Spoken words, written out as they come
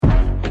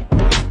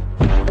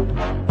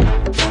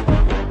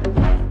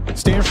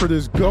Stanford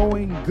is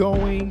going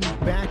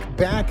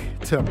back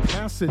to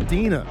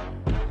Pasadena.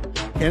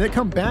 Can it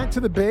come back to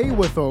the Bay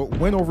with a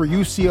win over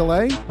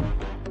UCLA?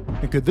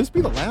 And could this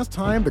be the last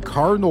time the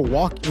Cardinal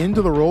walk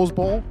into the Rose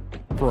Bowl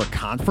for a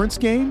conference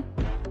game?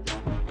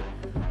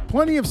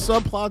 Plenty of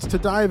subplots to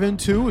dive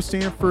into as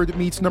Stanford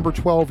meets number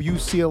 12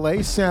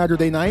 UCLA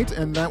Saturday night,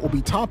 and that will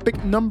be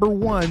topic number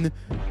 1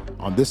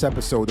 on this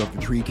episode of the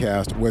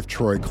TreeCast with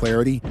Troy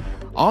Clarity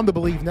on the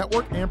Believe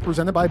Network and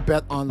presented by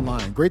Bet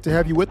Online. Great to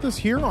have you with us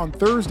here on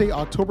Thursday,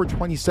 October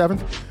 27th,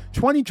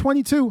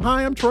 2022.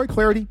 Hi, I'm Troy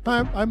Clarity.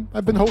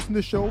 I've been hosting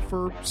this show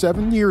for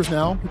 7 years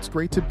now. It's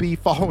great to be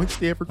following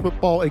Stanford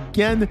football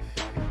again.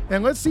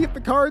 And let's see if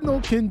the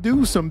Cardinal can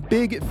do some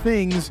big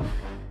things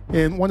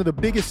in one of the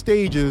biggest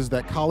stages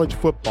that college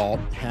football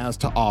has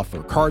to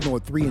offer. Cardinal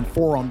at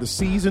 3-4 on the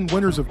season,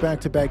 winners of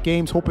back-to-back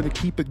games, hoping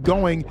to keep it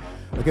going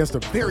against a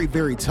very,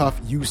 very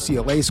tough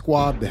UCLA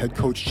squad. The head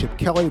coach Chip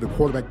Kelly, the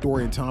quarterback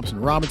Dorian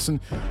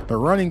Thompson-Robinson, the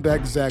running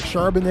back Zach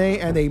Charbonnet,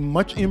 and a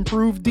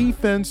much-improved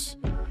defense.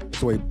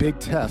 So a big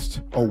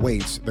test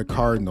awaits the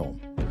Cardinal.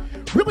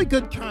 Really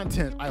good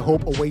content, I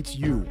hope, awaits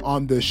you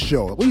on this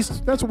show. At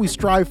least that's what we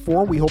strive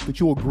for. We hope that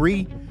you'll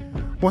agree.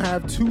 We'll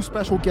have 2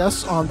 special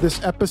guests on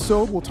this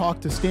episode. We'll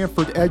talk to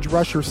Stanford edge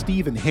rusher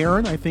Stephen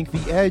Herron. I think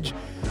the edge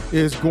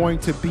is going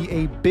to be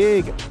a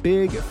big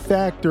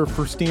factor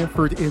for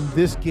Stanford in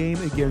this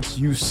game against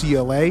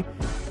UCLA.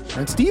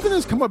 And Stephen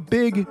has come up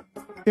big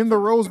in the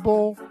Rose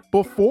Bowl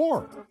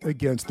before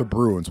against the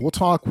Bruins. We'll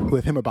talk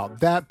with him about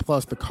that,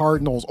 plus the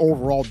Cardinals'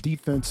 overall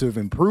defensive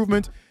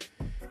improvement.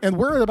 And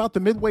we're at about the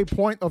midway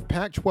point of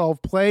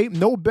Pac-12 play.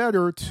 No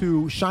better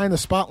to shine a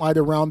spotlight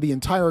around the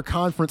entire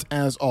conference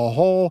as a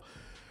whole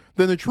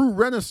than a true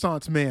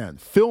Renaissance man,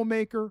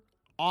 filmmaker,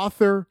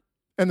 author,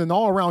 and an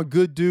all-around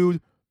good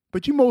dude.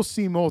 But you most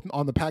see him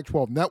on the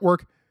Pac-12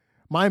 Network,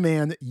 my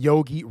man,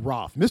 Yogi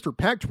Roth, Mr.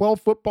 Pac-12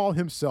 football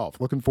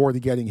himself. Looking forward to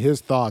getting his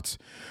thoughts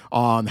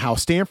on how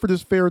Stanford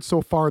has fared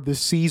so far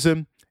this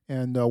season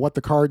and what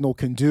the Cardinal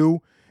can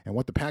do and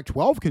what the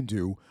Pac-12 can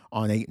do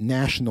on a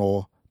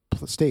national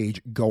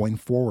stage going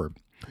forward.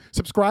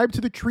 Subscribe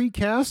to the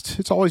TreeCast.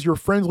 It's always your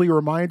friendly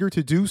reminder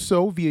to do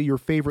so via your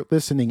favorite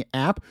listening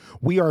app.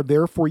 We are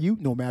there for you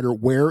no matter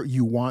where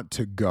you want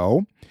to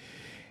go.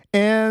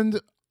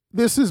 And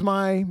this is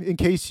in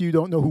case you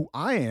don't know who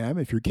I am,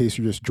 in case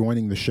you're just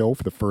joining the show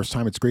for the first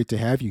time, it's great to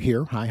have you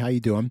here. Hi, how you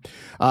doing?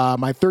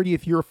 My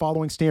 30th year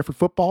following Stanford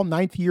football,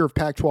 9th year of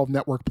Pac-12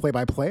 Network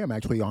play-by-play. I'm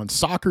actually on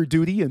soccer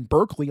duty in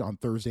Berkeley on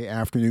Thursday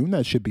afternoon.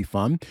 That should be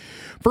fun.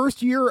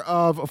 First year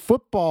of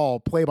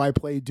football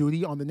play-by-play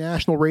duty on the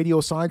national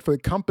radio side for the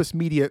Compass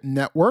Media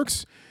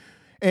Networks.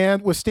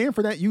 And with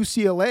Stanford at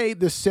UCLA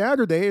this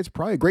Saturday, it's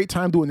probably a great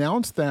time to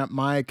announce that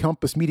my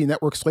Compass Media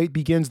Network slate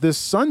begins this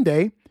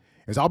Sunday,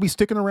 as I'll be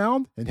sticking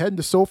around and heading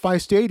to SoFi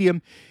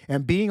Stadium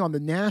and being on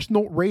the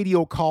national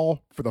radio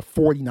call for the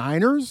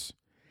 49ers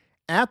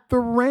at the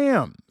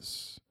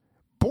Rams.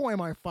 Boy,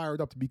 am I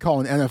fired up to be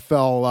calling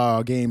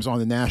NFL games on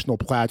the national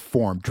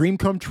platform. Dream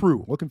come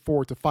true. Looking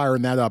forward to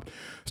firing that up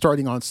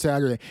starting on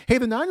Saturday. Hey,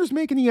 the Niners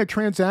make any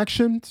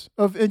transactions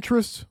of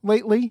interest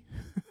lately?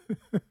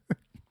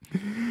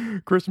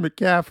 Christian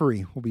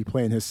McCaffrey will be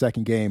playing his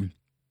second game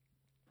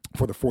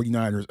for the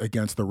 49ers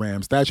against the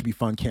Rams. That should be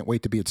fun. Can't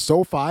wait to be at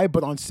SoFi.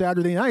 But on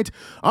Saturday night,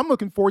 I'm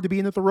looking forward to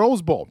being at the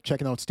Rose Bowl,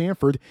 checking out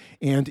Stanford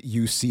and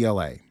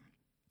UCLA.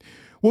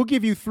 We'll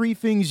give you 3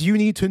 things you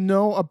need to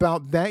know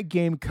about that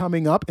game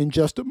coming up in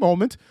just a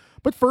moment.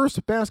 But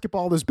first,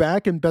 basketball is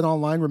back, and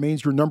BetOnline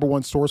remains your number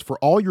 1 source for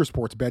all your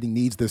sports betting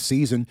needs this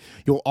season.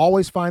 You'll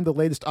always find the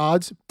latest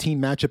odds,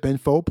 team matchup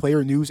info,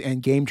 player news,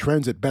 and game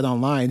trends at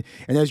BetOnline.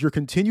 And as your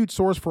continued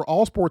source for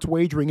all sports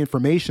wagering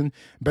information,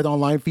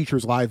 BetOnline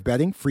features live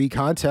betting, free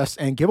contests,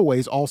 and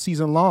giveaways all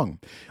season long.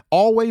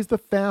 Always the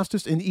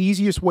fastest and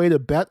easiest way to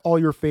bet all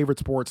your favorite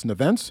sports and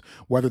events,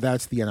 whether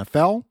that's the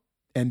NFL,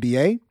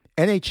 NBA,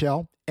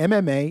 NHL,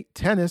 MMA,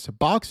 tennis,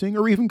 boxing,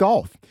 or even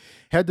golf.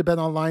 Head to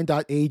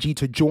betonline.ag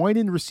to join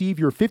and receive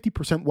your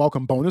 50%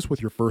 welcome bonus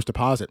with your first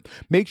deposit.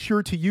 Make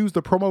sure to use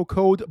the promo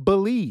code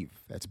BELIEVE,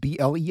 that's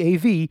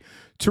BLEAV,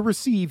 to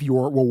receive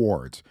your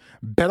rewards.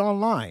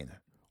 BetOnline,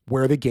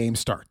 where the game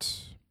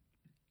starts.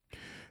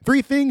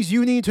 3 things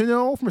you need to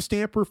know from a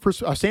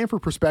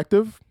Stanford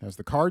perspective as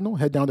the Cardinal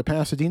head down to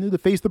Pasadena to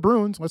face the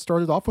Bruins. Let's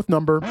start it off with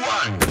number 1.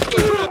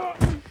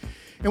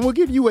 And we'll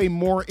give you a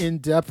more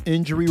in-depth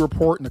injury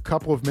report in a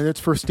couple of minutes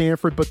for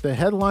Stanford, but the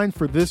headline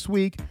for this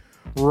week,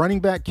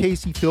 running back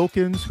Casey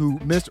Filkins, who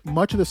missed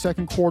much of the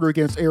second quarter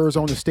against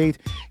Arizona State,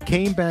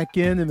 came back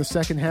in the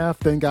second half,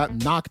 then got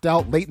knocked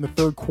out late in the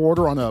third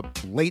quarter on a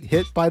late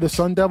hit by the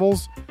Sun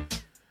Devils.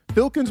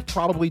 Filkins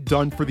probably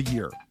done for the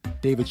year.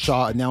 David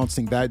Shaw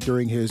announcing that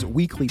during his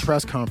weekly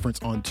press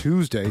conference on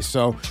Tuesday.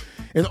 So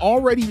an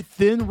already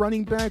thin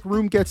running back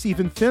room gets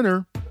even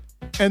thinner.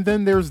 And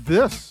then there's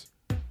this.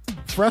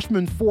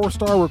 Freshman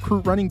 4-star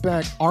recruit running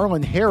back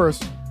Arlen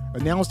Harris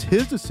announced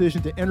his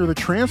decision to enter the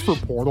transfer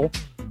portal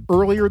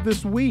earlier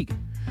this week.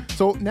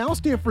 So now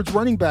Stanford's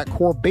running back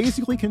core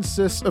basically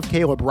consists of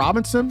Caleb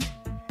Robinson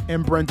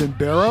and Brendan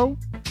Barrow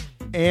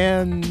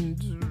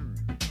And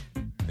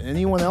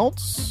anyone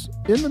else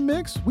in the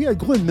mix? We had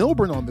Glenn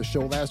Milburn on the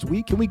show last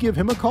week. Can we give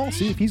him a call,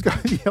 see if he's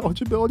got any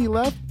eligibility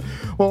left?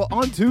 Well,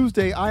 on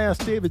Tuesday, I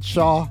asked David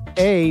Shaw,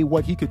 A,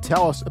 what he could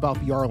tell us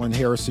about the Arlen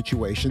Harris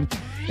situation,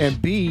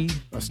 and B,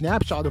 a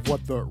snapshot of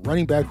what the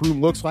running back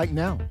room looks like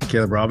now.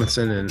 Caleb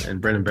Robinson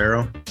and Brendan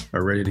Barrow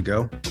are ready to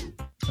go.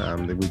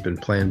 We've been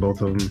playing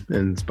both of them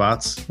in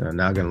spots.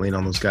 Now going to lean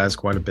on those guys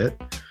quite a bit.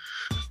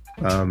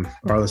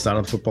 Arlen's not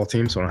on the football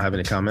team, so I don't have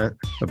any comment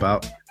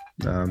about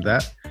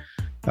that.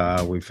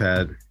 We've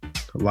had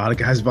a lot of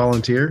guys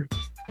volunteer.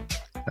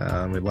 We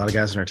have a lot of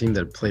guys on our team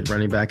that have played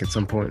running back at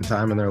some point in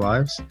time in their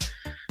lives.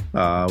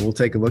 We'll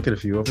take a look at a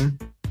few of them.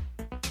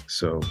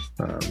 So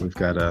we've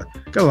got a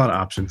lot of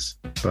options,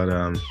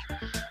 but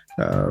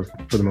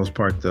for the most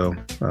part, though,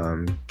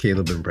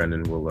 Caleb and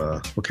Brendan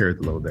will carry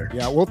the load there.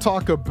 Yeah, we'll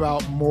talk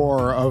about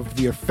more of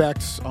the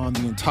effects on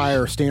the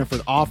entire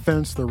Stanford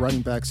offense, the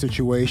running back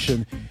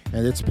situation,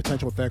 and its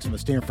potential effects on the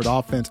Stanford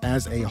offense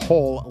as a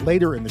whole.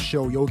 Later in the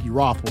show, Yogi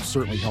Roth will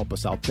certainly help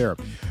us out there.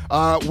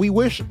 We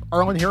wish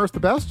Arlen Harris the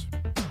best,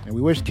 and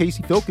we wish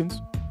Casey Filkins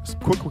a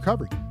quick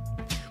recovery.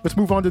 Let's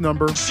move on to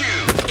number 2.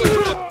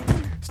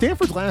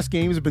 Stanford's last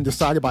game has been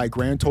decided by a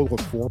grand total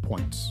of 4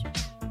 points.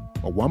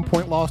 A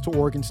 1-point loss to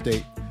Oregon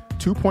State,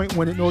 2-point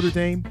win at Notre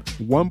Dame,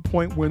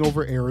 1-point win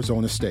over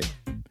Arizona State.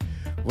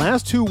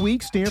 Last 2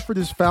 weeks, Stanford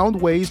has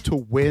found ways to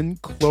win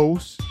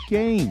close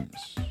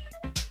games.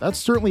 That's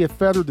certainly a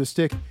feather to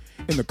stick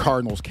in the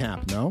Cardinals'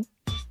 cap, no?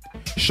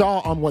 Shaw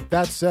on what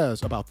that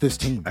says about this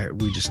team.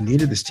 We just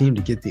needed this team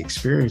to get the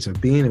experience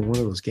of being in one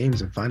of those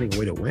games and finding a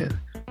way to win.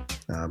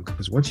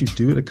 Because once you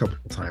do it a couple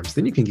of times,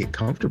 then you can get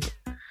comfortable.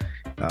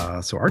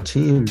 So our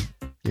team,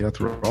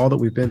 through all that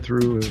we've been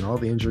through and all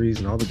the injuries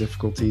and all the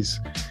difficulties,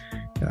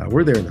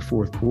 we're there in the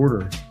fourth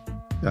quarter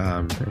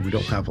and we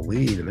don't have a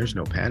lead and there's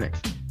no panic.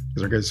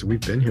 Because our guys,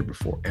 we've been here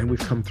before and we've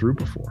come through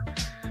before.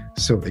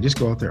 So they just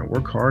go out there and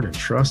work hard and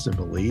trust and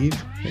believe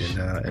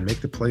and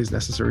make the plays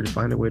necessary to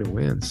find a way to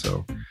win.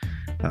 So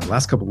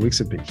last couple of weeks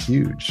have been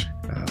huge,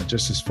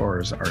 just as far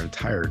as our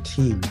entire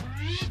team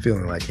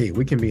feeling like, hey,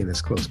 we can be in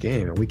this close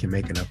game and we can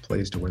make enough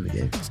plays to win the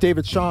game.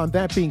 David Shaw,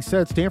 that being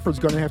said, Stanford's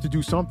going to have to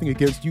do something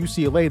against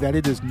UCLA that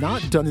it has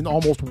not done in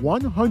almost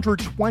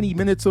 120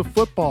 minutes of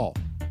football.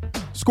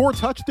 Score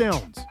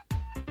touchdowns.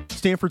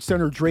 Stanford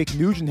center Drake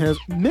Nugent has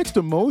mixed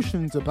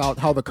emotions about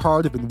how the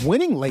Card have been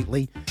winning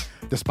lately,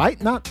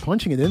 despite not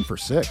punching it in for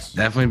 6.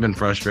 Definitely been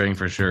frustrating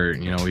for sure.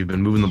 We've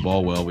been moving the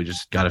ball well. We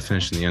just got to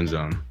finish in the end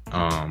zone.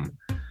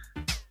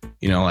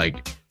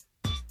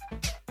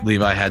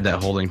 Levi had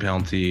that holding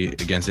penalty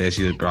against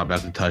ASU that brought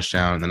back the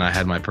touchdown. And then I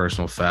had my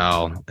personal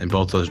foul, and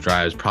both those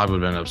drives probably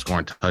would have ended up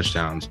scoring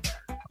touchdowns.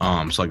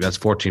 So that's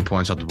 14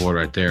 points off the board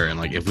right there. And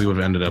if we would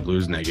have ended up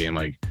losing that game,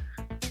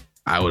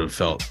 I would have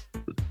felt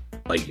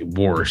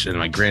worse.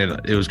 And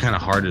granted, it was kind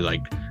of hard to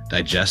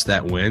digest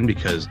that win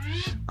because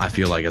I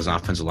feel like as an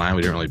offensive line,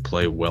 we didn't really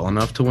play well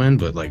enough to win,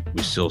 but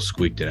we still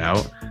squeaked it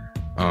out.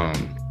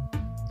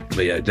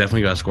 But yeah,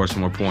 definitely got to score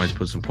some more points,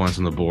 put some points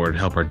on the board,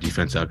 help our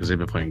defense out because they've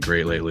been playing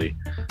great lately.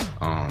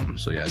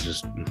 So yeah,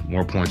 just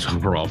more points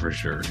overall for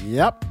sure.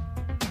 Yep.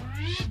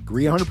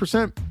 Agree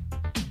 100%.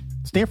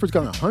 Stanford's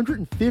got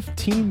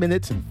 115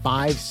 minutes and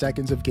 5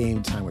 seconds of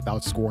game time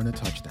without scoring a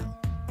touchdown.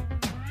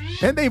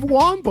 And they've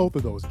won both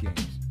of those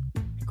games.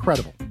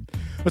 Incredible.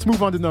 Let's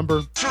move on to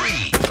number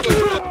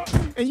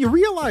 3. And you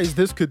realize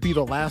this could be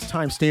the last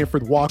time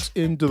Stanford walks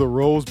into the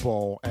Rose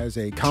Bowl as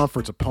a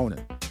conference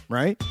opponent,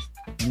 right?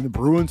 The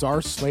Bruins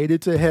are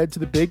slated to head to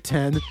the Big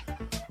Ten,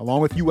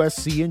 along with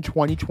USC in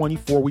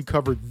 2024. We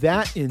covered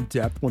that in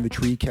depth when the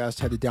TreeCast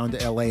headed down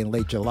to LA in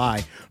late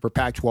July for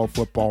Pac-12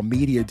 Football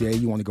Media Day.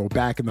 You want to go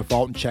back in the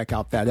vault and check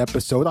out that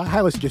episode. I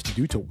highly suggest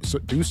you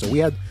do so. We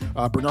had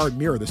Bernard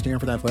Muir, the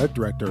Stanford Athletic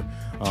Director,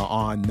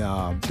 on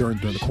during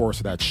the course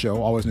of that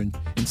show. Always an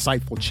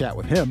insightful chat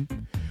with him.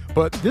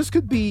 But this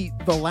could be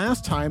the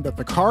last time that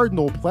the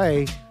Cardinal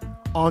play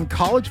on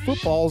college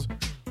football's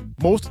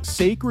most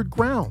sacred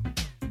ground.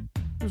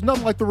 There's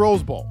nothing like the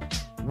Rose Bowl.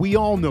 We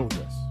all know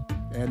this.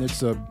 And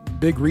it's a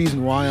big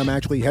reason why I'm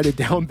actually headed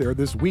down there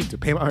this week to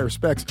pay my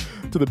respects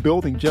to the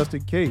building just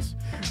in case.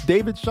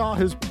 David Shaw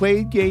has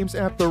played games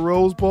at the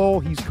Rose Bowl.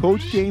 He's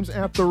coached games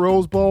at the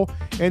Rose Bowl.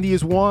 And he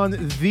has won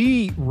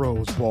the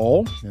Rose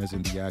Bowl, as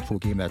in the actual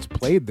game that's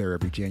played there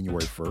every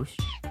January 1st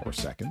or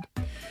 2nd.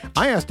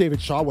 I asked David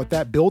Shaw what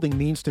that building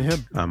means to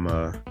him. I'm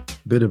a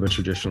bit of a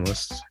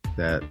traditionalist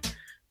that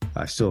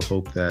I still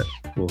hope that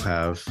we'll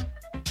have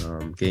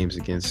games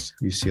against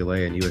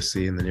UCLA and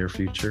USC in the near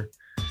future,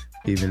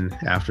 even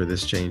after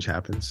this change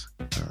happens.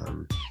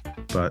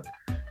 But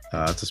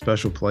it's a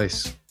special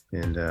place,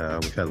 and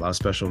we've had a lot of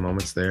special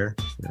moments there.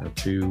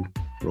 2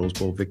 Rose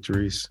Bowl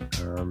victories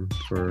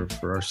for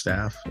our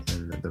staff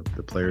and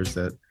the players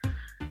that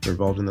are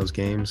involved in those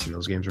games, and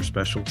those games are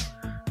special.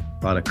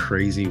 A lot of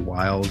crazy,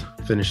 wild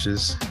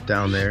finishes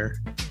down there,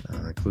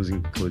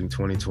 including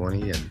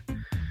 2020 and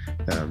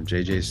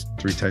JJ's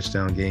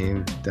 3-touchdown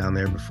game down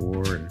there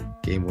before, and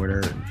game winner,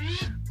 and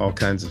all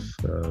kinds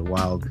of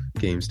wild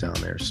games down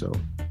there. So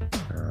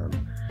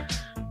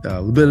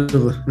a little bit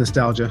of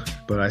nostalgia,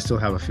 but I still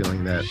have a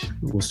feeling that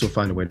we'll still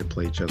find a way to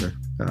play each other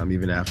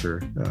even after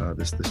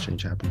this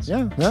change happens.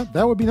 Yeah,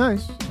 that would be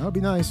nice. That would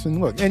be nice.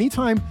 And look,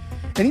 anytime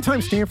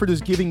Stanford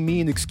is giving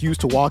me an excuse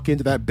to walk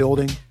into that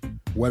building,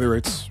 whether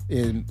it's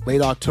in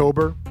late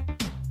October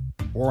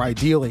or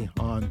ideally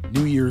on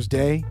New Year's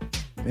Day,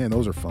 man,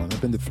 those are fun.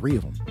 I've been to 3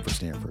 of them for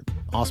Stanford.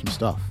 Awesome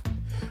stuff.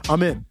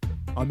 I'm in.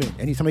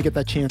 Anytime I get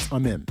that chance,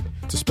 I'm in.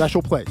 It's a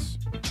special place.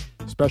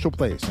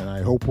 And I kind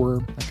of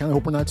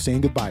hope we're not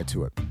saying goodbye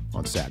to it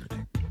on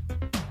Saturday.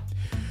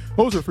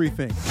 Those are 3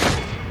 things.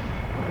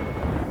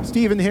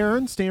 Stephen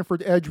Herron,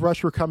 Stanford edge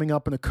rusher, coming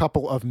up in a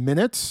couple of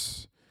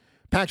minutes.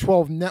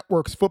 Pac-12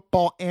 Network's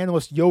football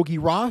analyst Yogi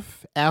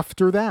Roth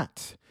after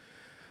that.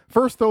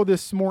 First, though,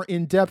 this more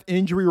in-depth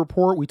injury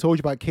report. We told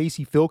you about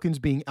Casey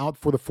Filkins being out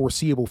for the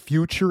foreseeable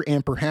future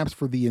and perhaps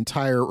for the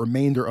entire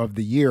remainder of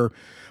the year.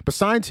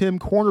 Besides him,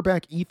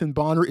 cornerback Ethan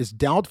Bonner is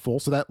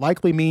doubtful, so that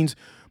likely means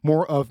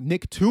more of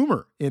Nick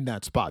Toomer in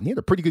that spot. And he had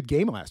a pretty good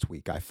game last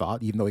week, I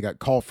thought, even though he got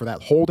called for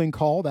that holding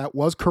call. That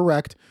was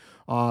correct.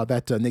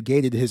 That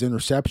negated his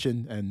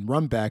interception and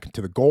run back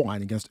to the goal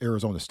line against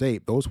Arizona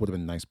State. Those would have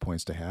been nice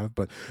points to have,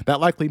 but that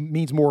likely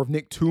means more of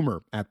Nick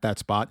Toomer at that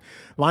spot.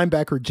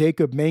 Linebacker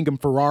Jacob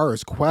Mangum-Farrar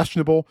is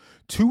questionable.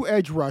 2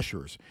 edge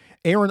rushers.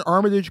 Aaron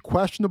Armitage,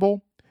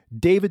 questionable.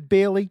 David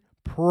Bailey,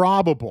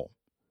 probable.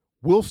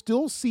 We'll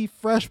still see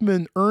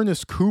freshman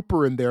Ernest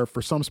Cooper in there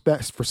for some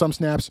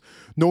snaps,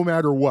 no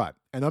matter what.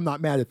 And I'm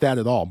not mad at that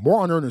at all.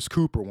 More on Ernest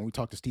Cooper when we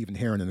talk to Stephen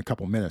Herron in a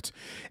couple minutes.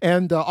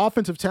 And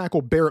offensive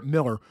tackle Barrett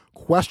Miller,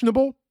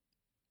 questionable,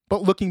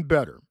 but looking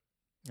better,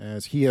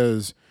 as he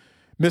has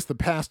missed the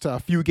past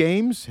few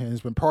games and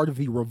has been part of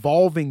the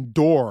revolving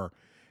door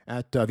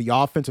at the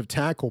offensive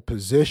tackle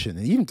position.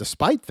 And even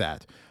despite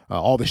that,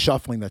 all the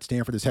shuffling that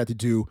Stanford has had to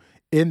do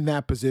in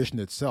that position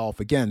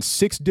itself. Again,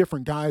 6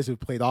 different guys have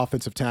played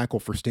offensive tackle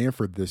for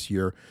Stanford this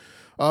year.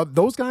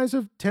 Those guys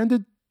have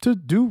tended to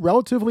do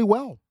relatively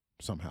well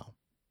somehow.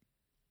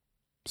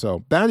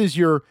 So that is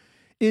your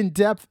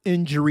in-depth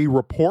injury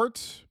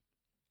report,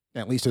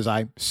 at least as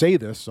I say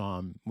this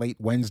on late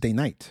Wednesday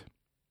night.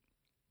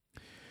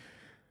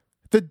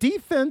 The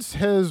defense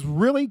has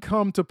really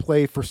come to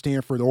play for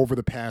Stanford over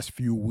the past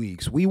few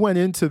weeks. We went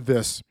into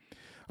this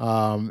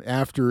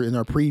after in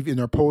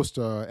our post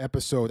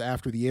episode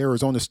after the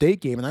Arizona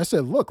State game, and I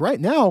said, look, right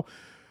now,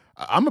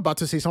 I'm about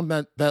to say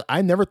something that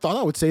I never thought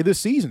I would say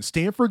this season.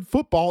 Stanford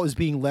football is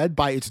being led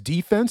by its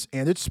defense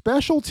and its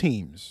special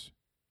teams.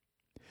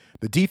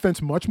 The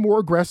defense much more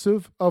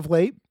aggressive of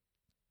late,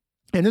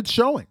 and it's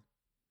showing.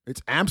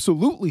 It's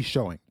absolutely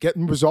showing.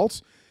 Getting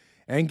results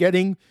and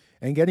getting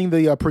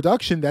the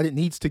production that it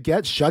needs to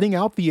get, shutting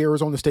out the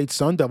Arizona State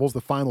Sun Devils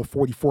the final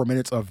 44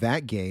 minutes of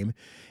that game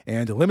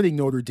and limiting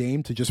Notre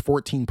Dame to just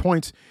 14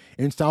 points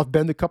in South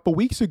Bend a couple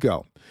weeks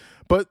ago.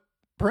 But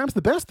perhaps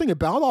the best thing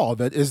about all of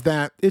it is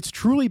that it's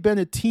truly been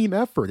a team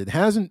effort. It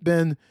hasn't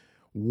been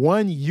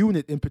one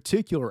unit in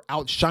particular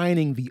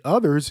outshining the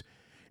others.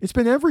 It's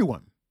been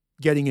everyone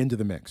getting into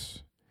the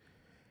mix.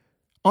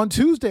 On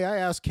Tuesday, I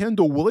asked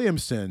Kendall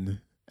Williamson,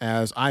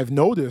 as I've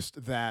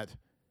noticed that,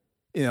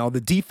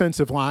 the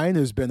defensive line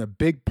has been a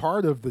big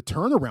part of the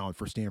turnaround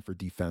for Stanford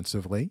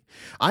defensively.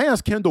 I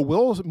asked Kendall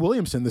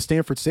Williamson, the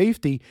Stanford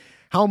safety,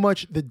 how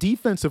much the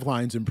defensive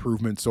line's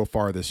improvement so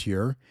far this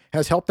year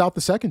has helped out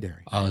the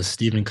secondary.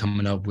 Stephen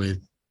coming up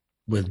with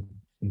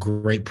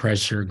great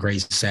pressure,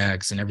 great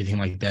sacks, and everything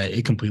like that,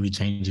 it completely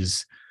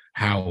changes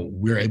how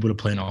we're able to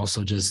play, and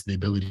also just the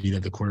ability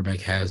that the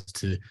quarterback has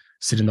to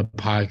sit in the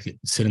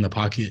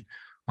pocket,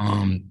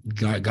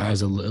 got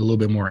guys a little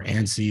bit more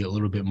antsy, a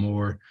little bit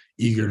more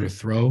eager to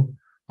throw.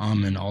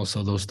 And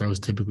also those throws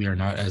typically are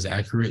not as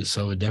accurate.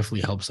 So it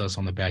definitely helps us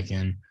on the back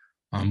end,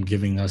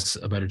 giving us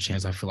a better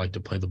chance, I feel like, to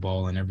play the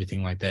ball and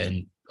everything like that.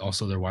 And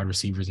also their wide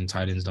receivers and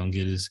tight ends don't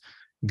get as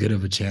good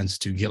of a chance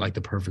to get like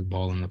the perfect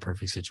ball in the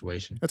perfect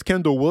situation. That's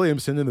Kendall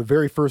Williamson, and the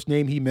very first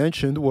name he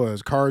mentioned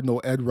was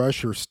Cardinal edge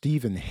rusher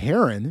Stephen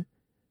Herron.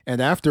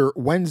 And after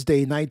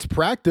Wednesday night's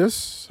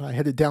practice, I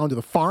headed down to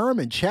the farm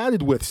and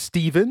chatted with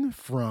Stephen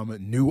from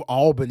New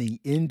Albany,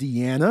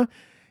 Indiana.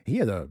 He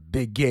had a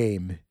big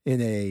game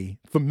in a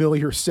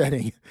familiar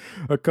setting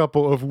a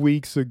couple of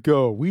weeks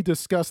ago. We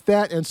discussed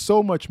that and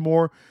so much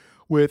more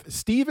with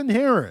Stephen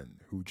Herron,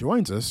 who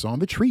joins us on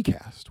the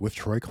TreeCast with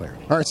Troy Clary.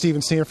 All right,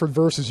 Stephen, Stanford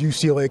versus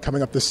UCLA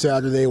coming up this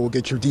Saturday. We'll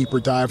get your deeper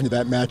dive into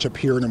that matchup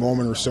here in a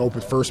moment or so,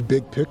 but first,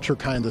 big picture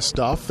kind of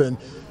stuff. And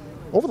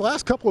over the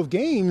last couple of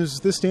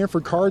games, this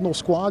Stanford Cardinal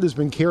squad has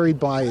been carried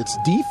by its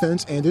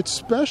defense and its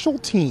special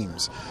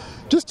teams.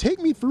 Just take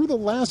me through the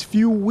last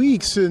few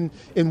weeks and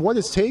what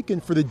it's taken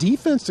for the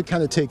defense to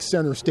kind of take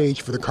center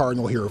stage for the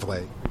Cardinal here of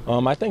late.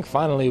 I think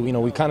finally,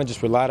 we kind of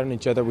just relied on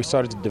each other. We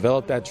started to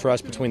develop that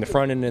trust between the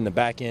front end and the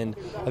back end.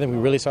 I think we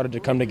really started to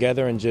come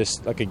together and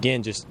just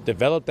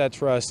develop that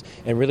trust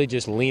and really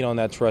just lean on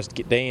that trust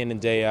day in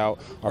and day out.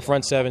 Our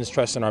front seven is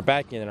trusting our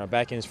back end, and our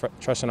back end is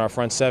trusting our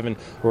front seven.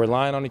 We're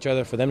relying on each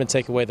other for them to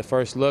take away the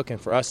first look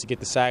and for us to get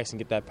the sacks and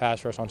get that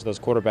pass rush onto those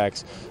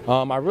quarterbacks.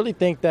 I really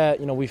think that,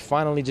 we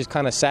finally just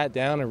kind of sat down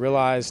down and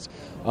realized,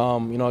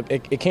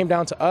 it came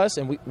down to us,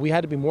 and we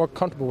had to be more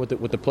comfortable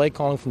with the play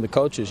calling from the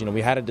coaches.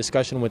 We had a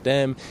discussion with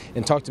them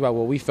and talked about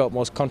what we felt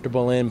most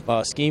comfortable in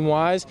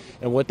scheme-wise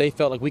and what they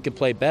felt like we could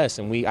play best.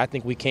 And I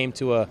think we came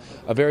to a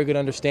very good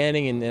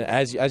understanding, and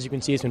as you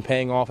can see, it's been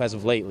paying off as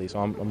of lately. So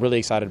I'm really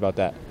excited about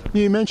that.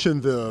 You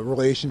mentioned the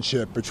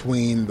relationship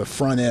between the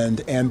front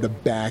end and the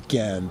back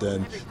end,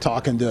 and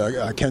talking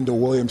to Kendall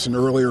Williamson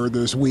earlier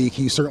this week,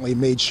 he certainly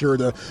made sure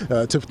to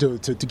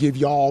give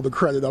y'all the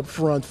credit up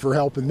front for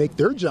helping make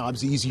their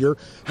jobs easier.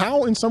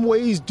 How, in some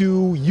ways,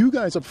 do you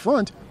guys up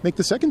front make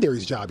the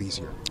secondary's job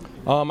easier?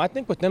 I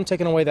think with them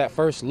taking away that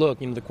first look,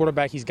 the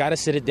quarterback, he's got to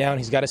sit it down.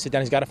 He's got to sit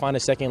down. He's got to find a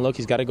second look.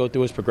 He's got to go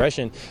through his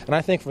progression. And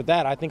I think for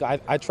that,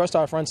 I trust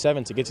our front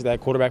seven to get to that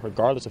quarterback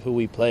regardless of who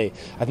we play.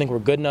 I think we're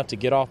good enough to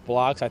get off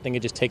blocks. I think it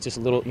just takes us a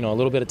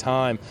little bit of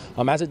time,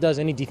 as it does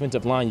any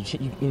defensive line.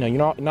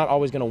 You're not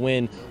always going to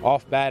win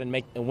off bat and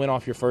win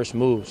off your first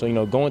move.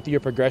 So going through your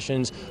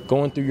progressions,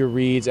 going through your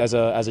reads as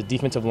a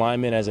defensive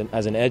lineman, as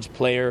an edge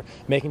player,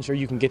 making sure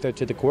you can get there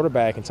to the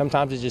quarterback. And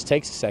sometimes it just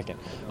takes a second.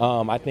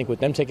 I think with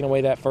them taking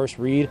away that first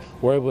read,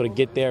 we're able to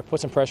get there, put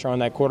some pressure on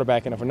that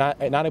quarterback, and if we're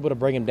not able to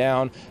bring him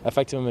down,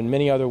 affect him in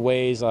many other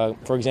ways.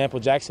 For example,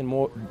 Jackson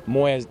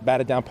Moy has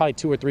batted down probably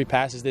 2 or 3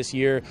 passes this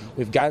year.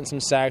 We've gotten some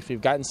sacks,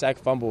 we've gotten sack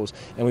fumbles,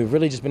 and we've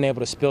really just been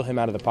able to spill him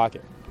out of the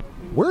pocket.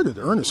 Where did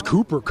Ernest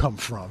Cooper come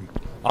from?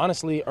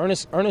 Honestly,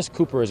 Ernest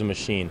Cooper is a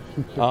machine.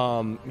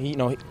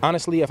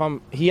 Honestly,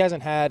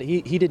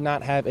 he did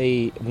not have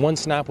a one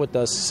snap with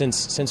us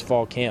since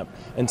fall camp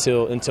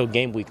until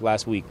game week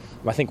last week.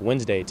 I think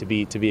Wednesday to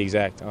be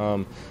exact.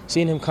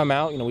 Seeing him come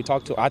out,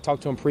 I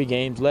talked to him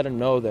pre-game, let him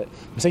know that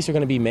mistakes are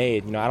going to be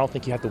made. I don't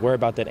think you have to worry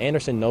about that.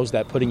 Anderson knows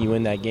that putting you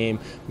in that game,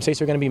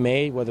 mistakes are going to be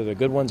made, whether they're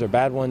good ones or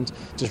bad ones.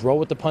 Just roll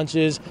with the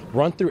punches,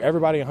 run through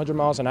everybody 100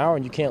 miles an hour,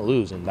 and you can't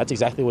lose. And that's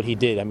exactly what he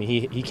did. I mean,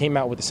 he came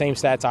out with the same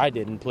stats I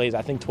did and plays,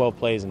 I think, 12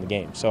 plays in the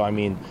game. So,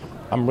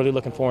 I'm really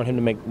looking forward to him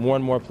to make more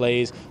and more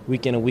plays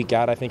week in and week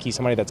out. I think he's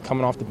somebody that's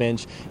coming off the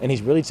bench, and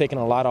he's really taking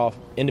a lot off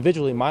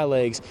individually my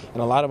legs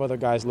and a lot of other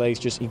guys' legs.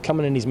 Just he's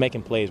coming in, he's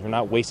making plays. We're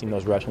not wasting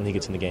those reps when he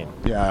gets in the game.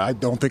 Yeah, I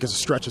don't think it's a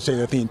stretch to say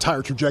that the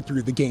entire trajectory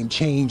of the game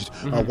changed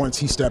once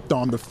he stepped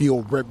on the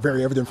field.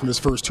 Very evident from his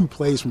first 2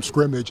 plays from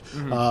scrimmage,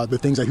 the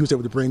things that he was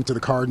able to bring to the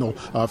Cardinal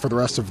for the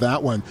rest of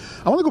that one.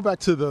 I want to go back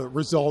to the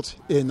result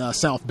in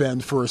South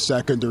Bend for a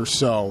second or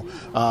so,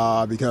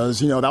 because,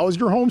 that was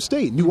your home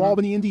state, New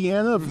Albany,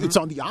 Indiana. It's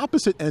on the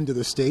opposite end of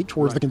the state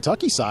towards the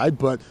Kentucky side,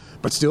 but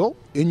still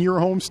in your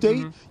home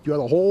state. You had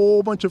a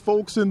whole bunch of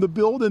folks in the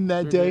building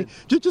that day.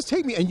 Just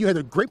take me, and you had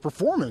a great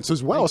performance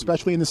as well,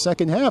 especially in the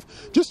second half.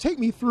 Just take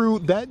me through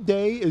that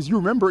day as you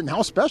remember it and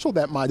how special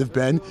that might have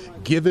been,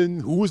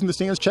 given who was in the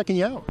stands checking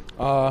you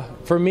out.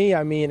 For me,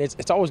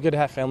 it's always good to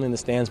have family in the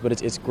stands, but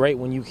it's great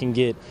when you can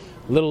get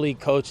Little League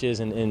coaches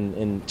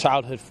and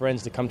childhood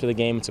friends to come to the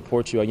game and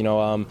support you.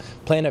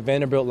 Playing at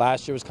Vanderbilt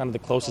last year was kind of the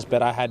closest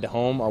bet I had to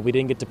home. We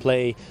didn't get to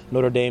play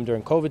Notre Dame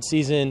during COVID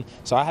season,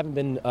 so I haven't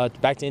been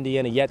back to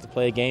Indiana yet to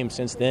play a game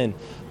since then.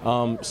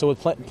 So with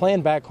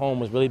playing back home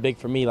was really big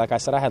for me. Like I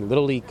said, I had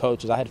Little League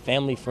coaches, I had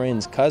family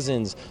friends,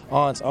 cousins,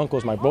 aunts,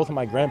 uncles. Both of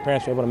my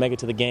grandparents were able to make it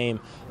to the game.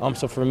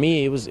 So for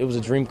me, it was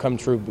a dream come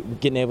true,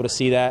 getting able to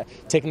see that,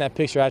 taking that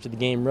picture after the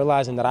game,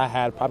 realizing that I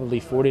had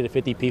probably 40 to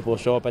 50 people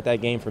show up at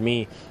that game for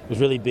me was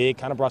really big,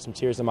 kind of brought some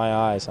tears to my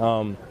eyes.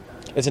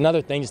 It's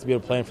another thing just to be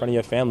able to play in front of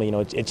your family.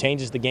 It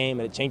changes the game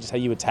and it changes how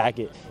you attack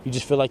it. You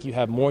just feel like you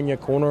have more in your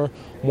corner,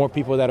 more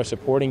people that are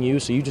supporting you,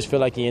 so you just feel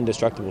like you're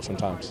indestructible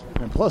sometimes.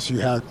 And plus,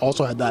 you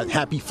also had that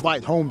happy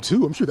flight home,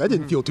 too. I'm sure that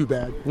didn't feel too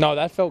bad. No,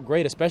 that felt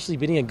great, especially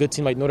beating a good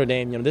team like Notre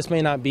Dame. This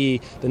may not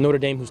be the Notre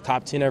Dame who's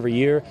top 10 every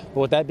year, but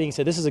with that being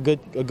said, this is a good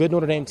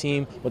Notre Dame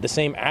team with the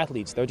same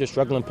athletes. They're just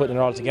struggling putting it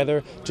all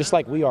together, just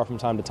like we are from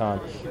time to time.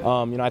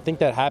 I think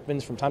that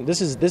happens from time.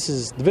 This is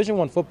Division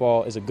I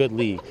football is a good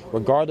league,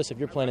 regardless if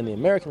you're playing in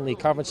the American League,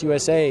 Conference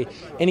USA,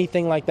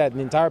 anything like that. The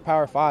entire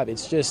Power 5.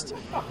 It's just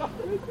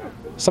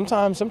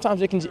sometimes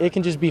it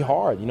can just be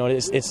hard.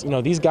 It's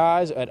these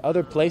guys at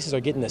other places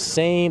are getting the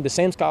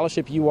same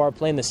scholarship you are,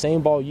 playing the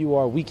same ball you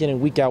are, week in and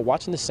week out,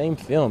 watching the same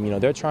film.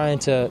 They're trying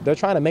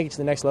to make it to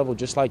the next level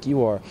just like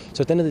you are.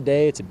 So at the end of the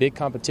day, it's a big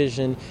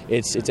competition.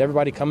 It's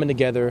everybody coming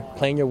together,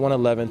 playing your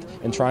 111th,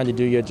 and trying to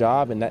do your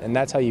job, and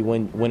that's how you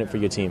win it for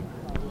your team.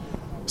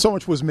 So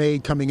much was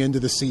made coming into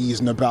the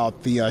season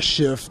about the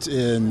shift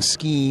in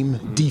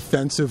scheme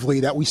defensively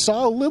that we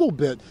saw a little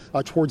bit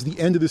towards the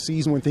end of the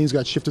season when things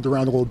got shifted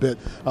around a little bit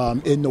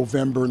in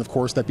November. And, of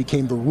course, that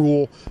became the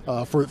rule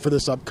for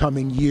this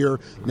upcoming year.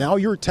 Now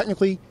you're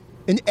technically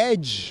an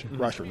edge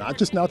rusher, not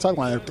just an outside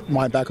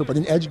linebacker, but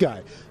an edge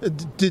guy.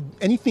 Did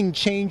anything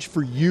change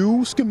for you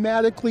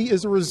schematically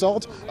as a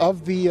result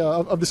of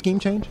the scheme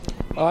change?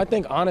 I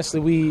think,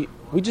 honestly,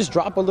 we just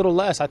drop a little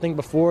less. I think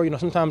before,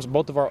 sometimes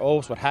both of our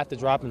O's would have to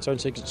drop in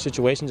certain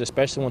situations,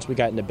 especially once we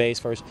got into base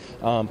first,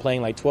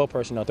 playing like 12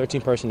 personnel,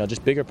 13 personnel,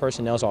 just bigger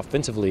personnels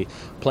offensively.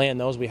 Playing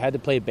those, we had to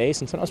play base,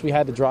 and sometimes we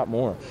had to drop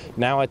more.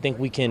 Now I think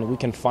we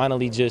can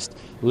finally just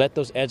let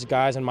those edge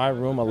guys in my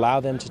room, allow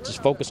them to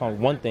just focus on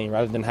one thing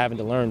rather than having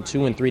to learn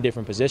 2 and 3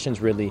 different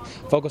positions. Really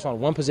focus on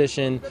one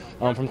position.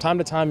 From time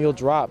to time you'll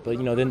drop, but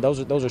then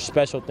those are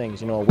special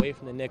things, away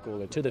from the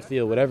nickel or to the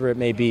field, whatever it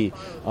may be.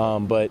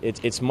 But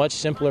it's much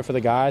simpler for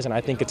the guys, and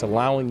I think it's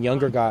allowing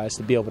younger guys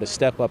to be able to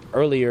step up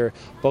earlier,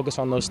 focus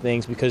on those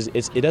things, because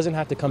it doesn't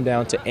have to come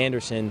down to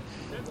Anderson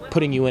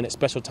putting you in at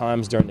special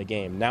times during the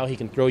game. Now he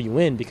can throw you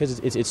in because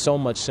it's so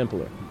much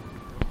simpler.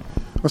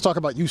 Let's talk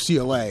about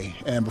UCLA,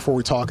 and before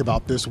we talk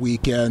about this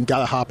weekend, got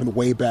to hop in the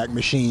Wayback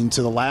Machine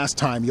to the last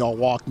time y'all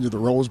walked into the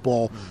Rose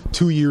Bowl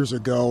 2 years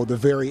ago, the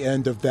very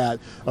end of that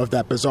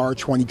bizarre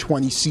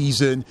 2020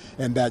 season,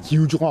 and that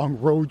huge long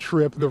road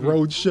trip, the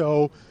road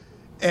show,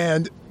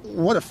 and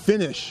what a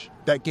finish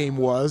that game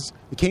was.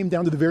 It came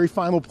down to the very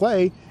final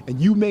play, and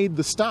you made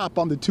the stop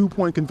on the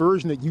 2-point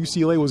conversion that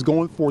UCLA was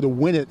going for to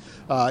win it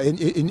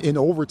in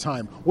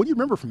overtime. What do you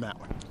remember from that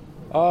one?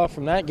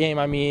 From that game,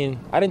 I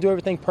didn't do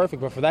everything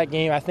perfect, but for that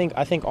game, I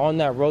think on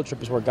that road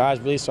trip is where guys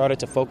really started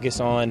to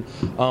focus on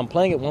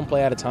playing it one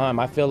play at a time.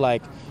 I feel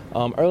like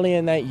early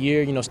in that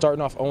year,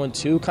 starting off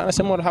 0-2, kind of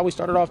similar to how we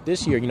started off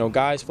this year,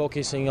 guys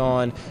focusing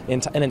on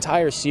an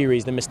entire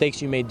series, the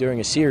mistakes you made during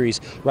a series,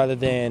 rather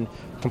than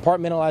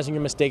compartmentalizing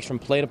your mistakes from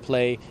play to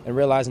play and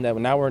realizing that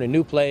now we're in a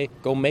new play,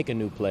 go make a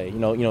new play.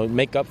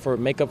 Make up for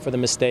the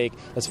mistake.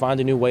 Let's find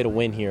a new way to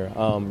win here.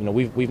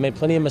 We've made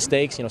plenty of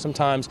mistakes.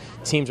 Sometimes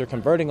teams are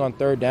converting on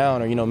third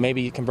down, or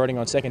maybe converting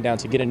on second down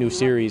to get a new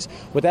series.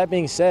 With that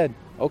being said,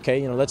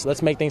 okay,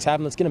 let's make things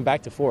happen. Let's get them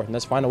back to fourth, and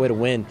let's find a way to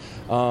win.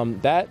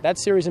 That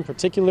series in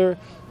particular,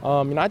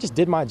 I just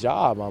did my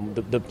job.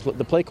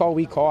 The play call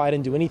we call, I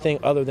didn't do anything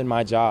other than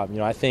my job.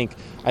 I think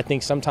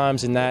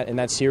sometimes in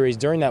that series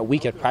during that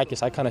week at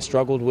practice, I kind of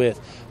struggled with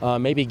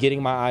maybe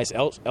getting my eyes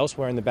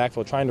elsewhere in the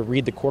backfield, trying to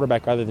read the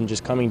quarterback rather than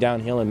just coming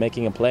downhill and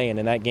making a play. And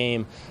in that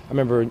game, I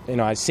remember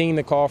I seen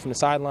the call from the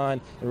sideline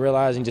and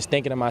realizing, just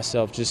thinking to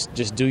myself,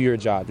 just do your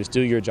job, just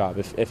do your job.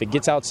 If it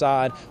gets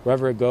outside,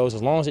 wherever it goes,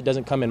 as long as it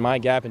doesn't come in my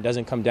gap and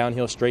doesn't come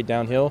downhill, straight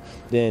downhill,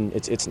 then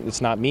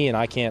it's not me, and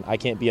I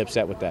can't be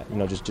upset with that.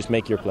 Just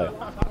make your play.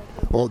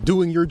 Well,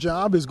 doing your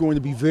job is going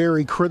to be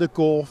very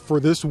critical for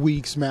this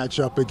week's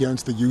matchup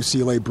against the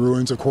UCLA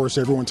Bruins. Of course,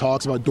 everyone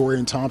talks about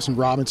Dorian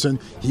Thompson-Robinson.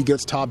 He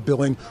gets top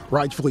billing,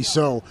 rightfully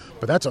so.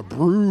 But that's a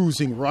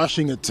bruising,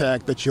 rushing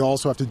attack that you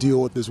also have to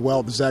deal with as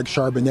well. Zach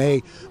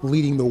Charbonnet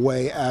leading the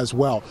way as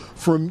well.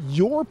 From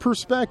your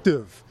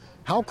perspective,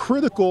 how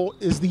critical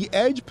is the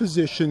edge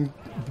position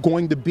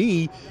going to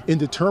be in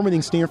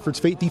determining Stanford's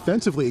fate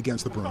defensively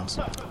against the Bruins?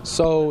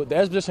 So the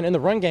edge position in the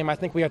run game, I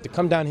think we have to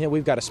come down here.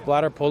 We've got to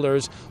splatter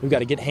pullers. We've got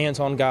to get hands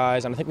on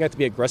guys, and I think we have to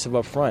be aggressive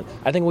up front.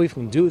 I think when we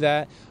can do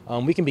that,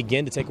 we can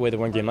begin to take away the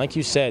run game. Like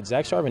you said,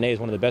 Zach Charbonnet is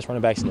one of the best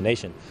running backs in the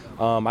nation.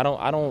 I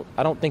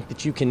don't think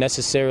that you can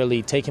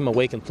necessarily take him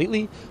away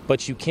completely,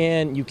 but you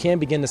can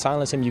begin to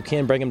silence him. You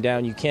can break him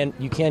down. You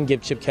can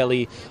give Chip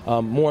Kelly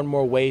more and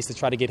more ways to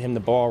try to get him the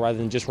ball rather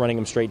than just running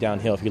him straight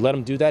downhill. If you let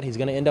him do that, he's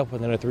going to end up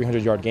with another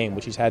 300-yard game,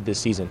 which he's had this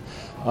season.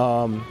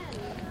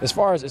 As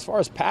far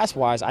as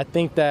pass-wise, I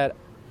think that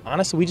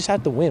honestly, we just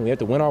have to win. We have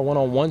to win our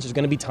one-on-ones. There's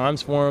going to be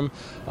times for him.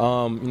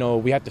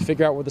 We have to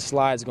figure out where the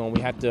slide's going.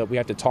 We have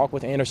to talk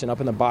with Anderson up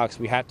in the box.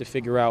 We have to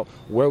figure out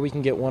where we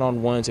can get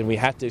one-on-ones, and we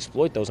have to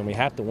exploit those, and we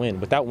have to win.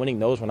 Without winning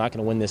those, we're not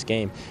going to win this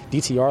game.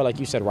 DTR, like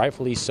you said,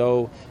 rightfully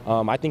so.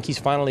 I think he's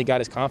finally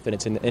got his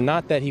confidence, and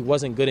not that he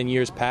wasn't good in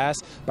years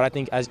past, but I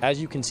think as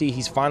you can see,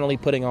 he's finally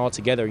putting it all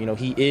together.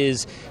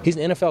 He's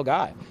an NFL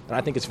guy, and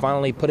I think it's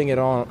finally putting it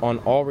on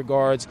all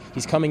regards.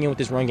 He's coming in with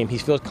this run game. He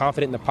feels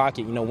confident in the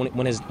pocket.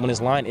 When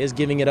his line is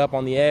giving it up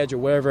on the edge or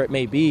wherever it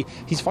may be,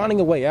 he's finding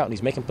a way out, and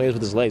he's making plays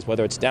with his legs,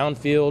 whether it's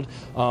downfield,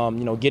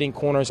 getting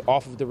corners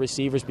off of the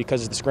receivers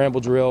because it's the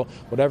scramble drill,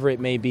 whatever it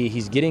may be.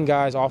 He's getting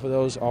guys off of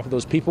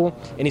those people,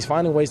 and he's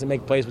finding ways to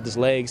make plays with his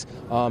legs,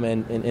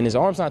 and his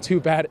arm's not too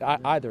bad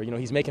either.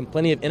 He's making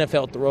plenty of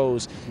NFL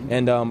throws,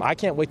 and I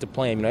can't wait to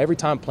play him. Every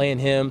time playing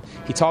him,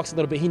 he talks a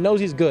little bit. He knows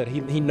he's good.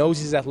 He knows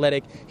he's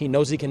athletic. He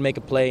knows he can make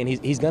a play, and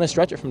he's going to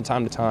stretch it from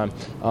time to time.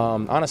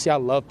 Honestly, I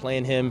love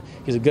playing him.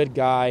 He's a good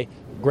guy.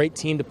 Great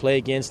team to play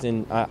against,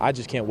 and I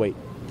just can't wait.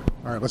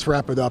 All right, let's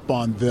wrap it up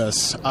on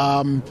this.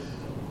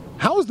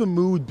 How's the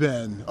mood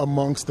been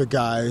amongst the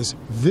guys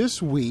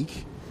this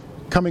week,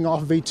 coming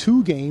off of a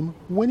 2-game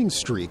winning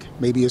streak,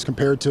 maybe as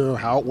compared to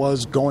how it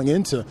was going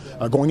into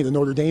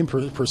Notre Dame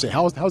per se?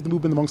 How's the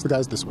mood been amongst the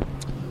guys this week?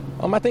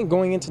 I think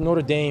going into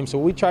Notre Dame, so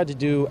what we tried to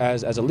do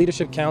as a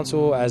leadership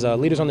council, as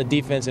leaders on the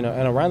defense and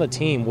around the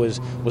team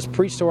was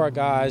preach to our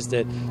guys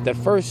that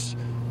first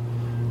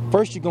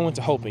first you go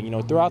into hoping,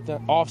 throughout the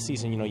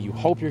offseason, you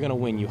hope you're going to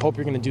win. You hope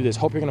you're going to do this,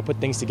 hope you're going to put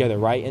things together,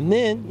 right? And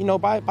then,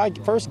 by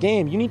first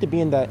game, you need to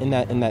be in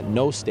that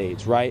no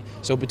stage, right?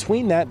 So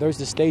between that, there's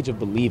the stage of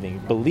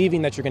believing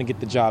that you're going to get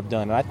the job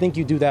done. And I think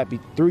you do that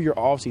through your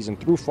offseason,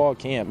 through fall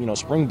camp,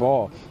 spring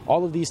ball,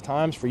 all of these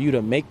times for you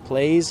to make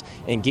plays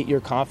and get your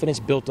confidence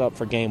built up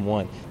for game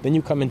one. Then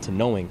you come into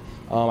knowing.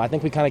 I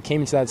think we kind of came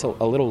into that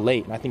a little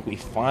late, and I think we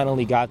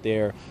finally got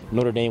there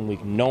Notre Dame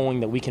week, knowing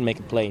that we can make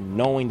a play,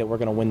 knowing that we're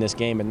going to win this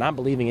game, and not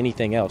believing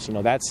anything else.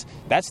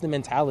 That's the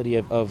mentality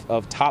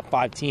of top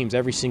 5 teams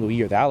every single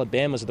year. The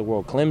Alabamas of the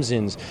world,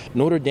 Clemson's,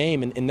 Notre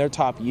Dame in their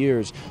top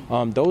years.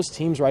 Those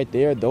teams right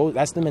there,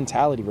 that's the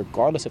mentality.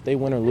 Regardless if they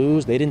win or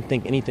lose, they didn't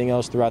think anything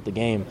else throughout the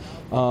game.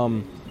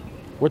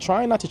 We're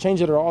trying not to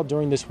change it at all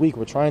during this week.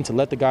 We're trying to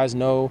let the guys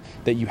know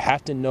that you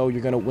have to know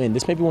you're going to win.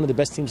 This may be one of the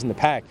best teams in the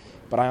pack,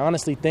 but I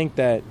honestly think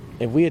that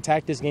if we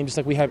attack this game just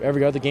like we have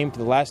every other game for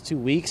the last 2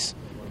 weeks,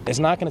 it's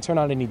not going to turn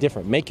out any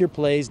different. Make your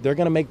plays. They're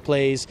going to make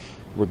plays.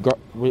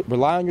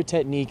 Rely on your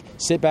technique.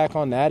 Sit back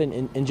on that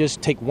and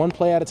just take one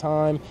play at a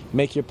time,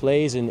 make your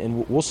plays,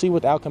 and we'll see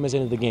what the outcome is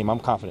into the game. I'm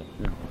confident.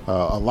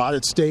 A lot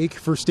at stake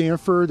for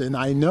Stanford, and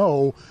I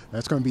know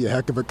that's going to be a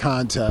heck of a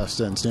contest,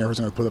 and Stanford's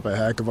going to put up a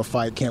heck of a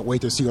fight. Can't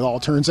wait to see what it all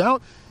turns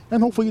out,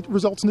 and hopefully it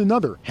results in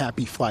another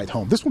happy flight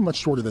home. This one much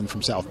shorter than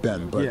from South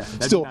Bend, but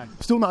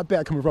still not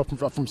bad coming up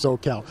from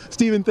SoCal.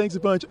 Stephen, thanks a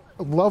bunch.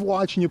 I love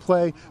watching you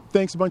play.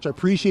 Thanks a bunch. I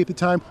appreciate the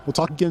time. We'll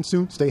talk again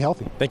soon. Stay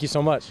healthy. Thank you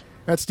so much.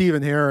 That's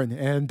Stephen Herron,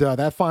 and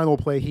that final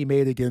play he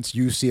made against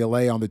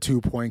UCLA on the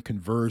 2-point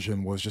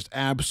conversion was just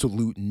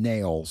absolute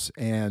nails,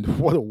 and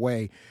what a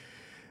way.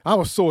 I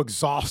was so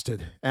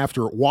exhausted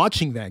after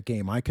watching that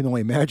game. I can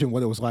only imagine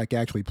what it was like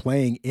actually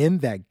playing in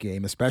that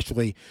game,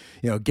 especially,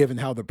 given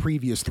how the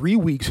previous 3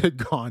 weeks had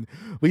gone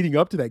leading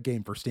up to that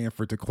game for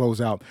Stanford to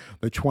close out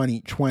the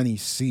 2020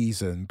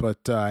 season.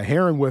 But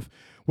Herron with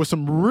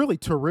some really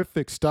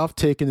terrific stuff,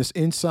 taking us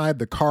inside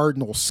the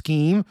Cardinal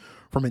scheme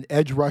from an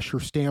edge rusher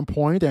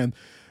standpoint. And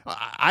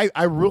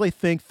I really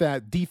think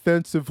that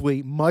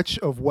defensively, much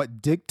of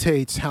what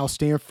dictates how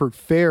Stanford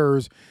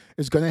fares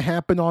is going to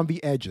happen on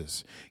the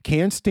edges.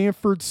 Can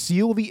Stanford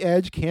seal the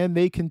edge? Can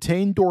they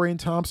contain Dorian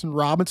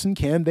Thompson-Robinson?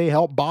 Can they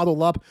help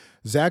bottle up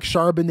Zach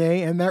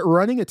Charbonnet and that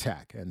running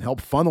attack and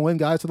help funnel in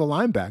guys to the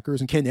linebackers?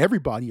 And can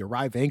everybody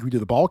arrive angry to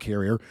the ball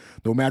carrier,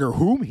 no matter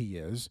whom he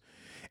is,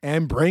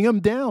 and bring him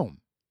down,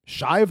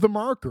 shy of the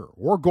marker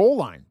or goal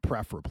line,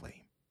 preferably?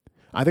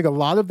 I think a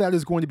lot of that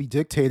is going to be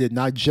dictated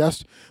not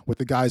just with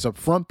the guys up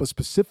front, but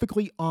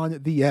specifically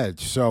on the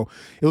edge. So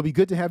it'll be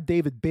good to have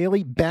David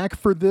Bailey back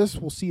for this.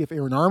 We'll see if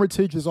Aaron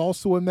Armitage is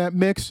also in that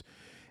mix.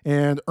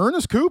 And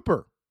Ernest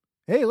Cooper.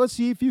 Hey, let's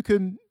see if you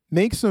can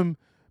make some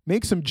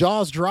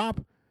jaws drop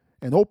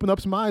and open up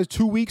some eyes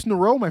 2 weeks in a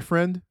row, my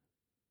friend.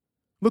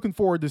 Looking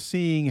forward to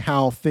seeing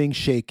how things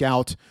shake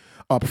out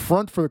up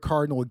front for the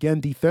Cardinal, again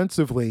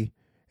defensively.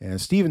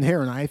 And Stephen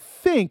Herron, I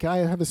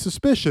have a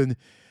suspicion,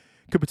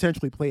 could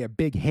potentially play a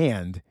big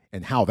hand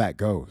in how that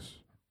goes.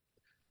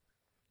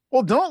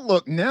 Well, don't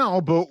look now,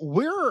 but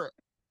we're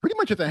pretty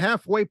much at the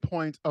halfway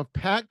point of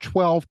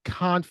Pac-12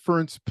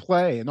 conference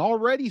play, and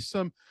already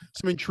some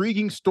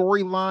intriguing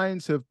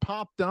storylines have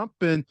popped up,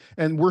 and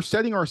we're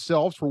setting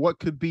ourselves for what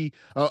could be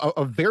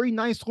a very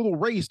nice little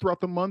race throughout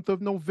the month of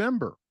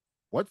November.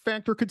 What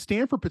factor could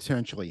Stanford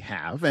potentially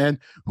have, and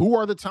who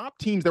are the top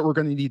teams that we're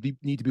going to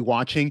need to be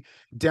watching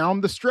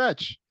down the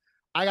stretch?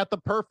 I got the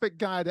perfect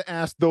guy to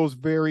ask those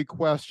very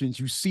questions.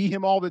 You see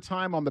him all the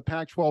time on the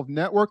Pac-12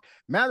 Network.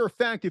 Matter of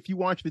fact, if you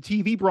watched the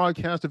TV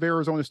broadcast of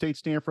Arizona State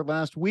Stanford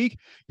last week,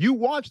 you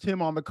watched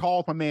him on the call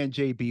with my man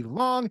JB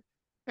Long,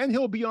 and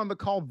he'll be on the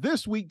call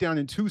this week down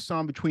in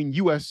Tucson between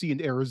USC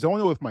and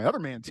Arizona with my other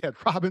man, Ted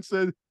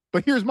Robinson.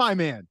 But here's my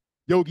man,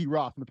 Yogi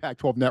Roth from the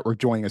Pac-12 Network,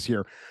 joining us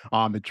here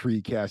on the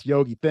TreeCast.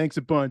 Yogi, thanks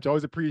a bunch.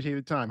 Always appreciate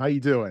the time. How you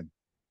doing?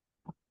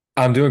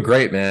 I'm doing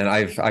great, man.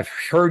 I've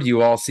heard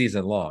you all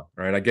season long,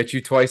 right? I get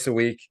you twice a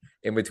week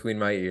in between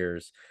my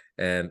ears,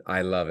 and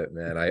I love it,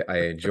 man.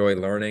 I enjoy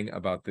learning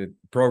about the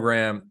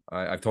program.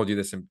 I've told you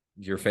this in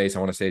your face. I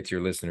want to say it to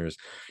your listeners,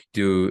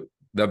 do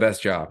the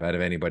best job out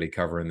of anybody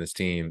covering this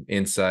team.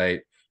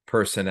 Insight,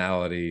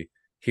 personality,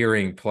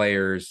 hearing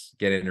players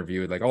get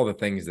interviewed, like all the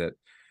things that,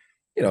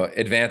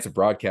 advance a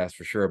broadcast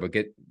for sure, but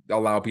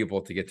allow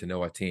people to get to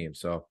know a team.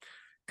 So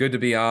good to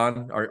be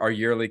on our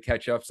yearly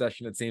catch-up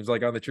session, it seems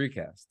like, on the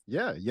TreeCast.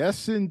 Yeah,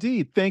 yes,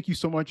 indeed. Thank you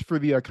so much for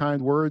the kind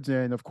words.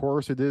 And, of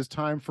course, it is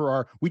time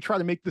for we try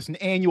to make this an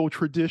annual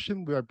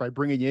tradition by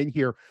bringing you in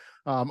here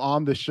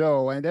on the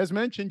show. And as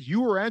mentioned, you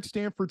were at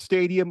Stanford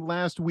Stadium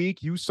last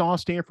week. You saw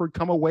Stanford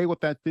come away with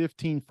that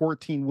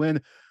 15-14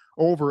 win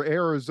over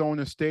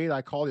Arizona State.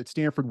 I called it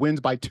Stanford wins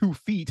by 2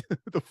 feet,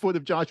 the foot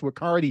of Joshua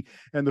Carty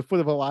and the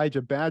foot of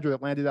Elijah Badger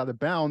that landed out of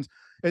bounds.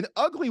 An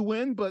ugly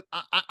win, but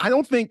I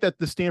don't think that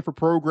the Stanford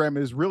program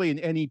is really in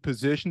any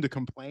position to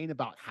complain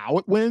about how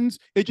it wins.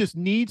 It just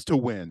needs to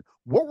win.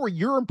 What were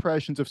your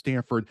impressions of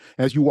Stanford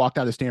as you walked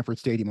out of Stanford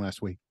Stadium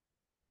last week?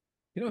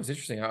 You know, it's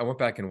interesting. I went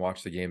back and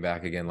watched the game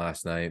back again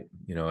last night,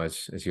 you know,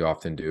 as you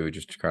often do,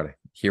 just to try to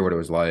hear what it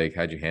was like,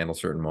 how'd you handle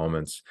certain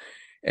moments.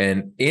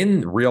 And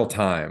in real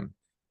time,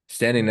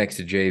 standing next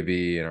to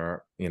JB and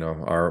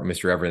our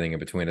Mr. Everything in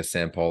between us,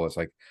 Sam Polis,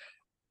 like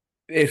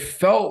it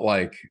felt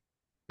like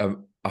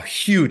a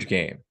huge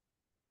game.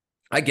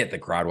 I get the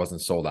crowd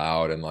wasn't sold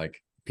out and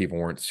like people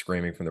weren't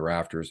screaming from the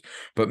rafters,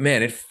 but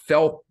man, it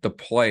felt the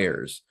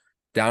players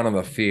down on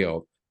the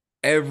field.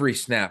 Every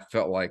snap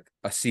felt like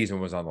a season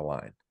was on the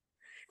line.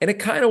 And it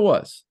kind of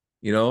was,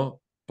 you know,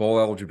 bowl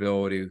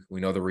eligibility.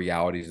 We know the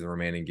realities of the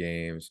remaining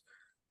games,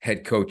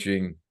 head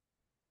coaching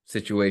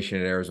situation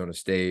at Arizona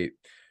State,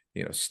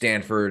 you know,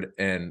 Stanford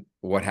and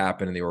what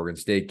happened in the Oregon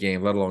State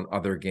game, let alone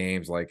other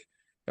games. Like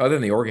other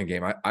than the Oregon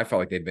game, I felt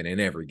like they've been in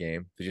every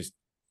game. They just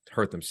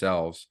hurt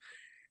themselves.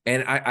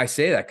 And I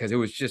say that because it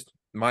was just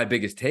my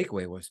biggest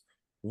takeaway was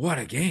what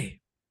a game.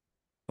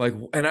 Like,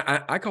 and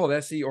I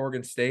called SC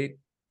Oregon State,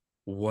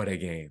 what a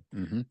game.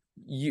 Mm-hmm.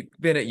 You've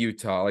been at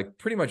Utah, like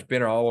pretty much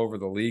been all over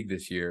the league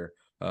this year.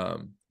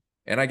 And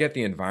I get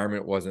the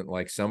environment wasn't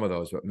like some of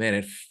those, but man,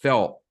 it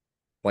felt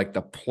like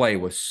the play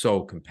was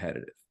so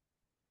competitive.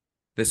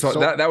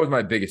 That was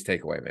my biggest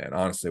takeaway, man.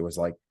 Honestly, was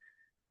like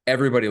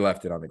everybody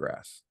left it on the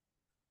grass.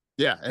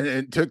 Yeah, and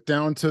it took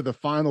down to the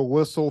final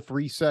whistle,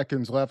 3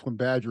 seconds left when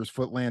Badger's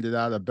foot landed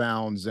out of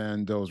bounds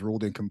and was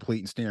ruled incomplete,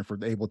 and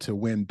Stanford able to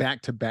win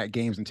back-to-back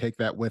games and take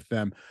that with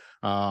them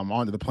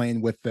onto the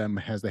plane with them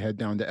as they head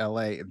down to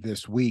LA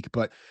this week.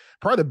 But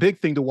probably the big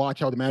thing to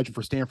watch, I would imagine,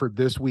 for Stanford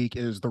this week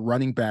is the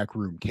running back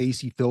room.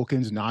 Casey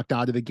Filkins knocked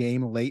out of the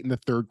game late in the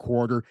third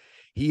quarter.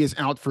 He is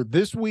out for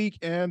this week,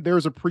 and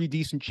there's a pretty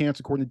decent chance,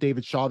 according to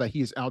David Shaw, that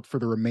he is out for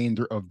the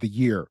remainder of the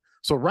year.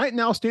 So right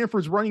now,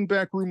 Stanford's running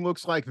back room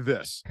looks like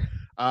this.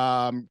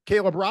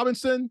 Caleb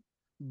Robinson,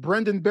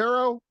 Brendan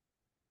Barrow,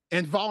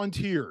 and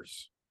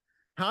volunteers.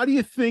 How do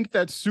you think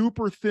that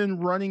super thin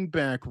running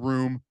back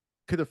room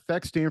could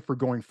affect Stanford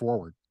going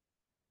forward?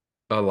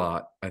 A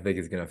lot. I think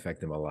it's going to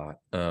affect them a lot.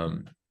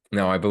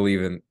 Now, I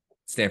believe in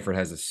Stanford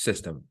has a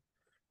system,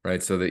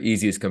 right? So the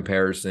easiest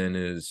comparison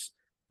is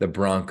the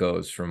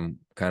Broncos from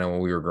kind of when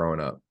we were growing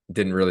up. It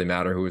didn't really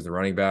matter who was the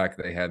running back.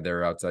 They had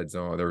their outside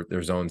zone,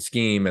 their zone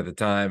scheme at the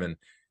time, and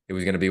it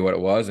was going to be what it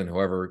was. And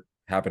whoever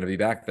happened to be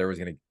back there was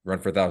going to run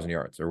for 1,000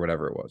 yards or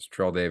whatever it was.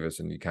 Terrell Davis,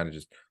 and you kind of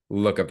just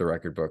look up the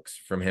record books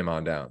from him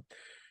on down.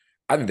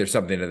 I think there's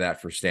something to that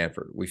for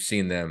Stanford. We've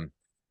seen them,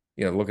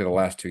 you know, look at the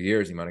last 2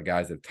 years, the amount of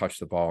guys that have touched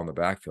the ball in the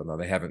backfield. Now,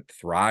 they haven't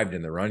thrived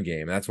in the run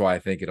game. And that's why I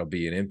think it'll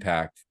be an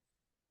impact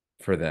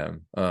for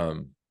them.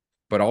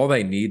 But all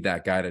they need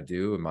that guy to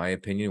do, in my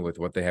opinion, with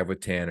what they have with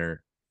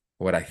Tanner,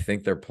 what I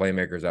think their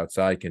playmakers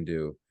outside can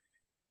do,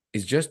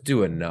 is just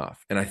do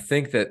enough. And I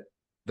think that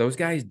those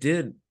guys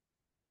did,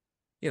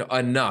 you know,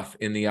 enough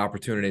in the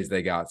opportunities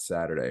they got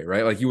Saturday,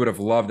 right? Like you would have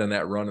loved on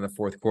that run in the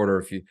fourth quarter.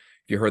 If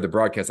you heard the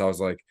broadcast, I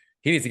was like,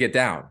 he needs to get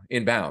down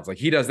in bounds. Like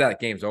he does that,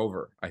 game's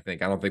over. I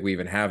don't think we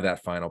even have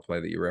that final play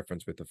that you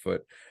referenced with the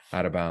foot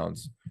out of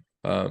bounds.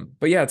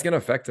 But yeah, it's going to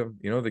affect him.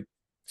 You know, the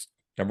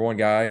number one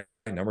guy,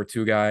 number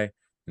two guy.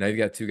 Now you've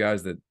got two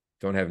guys that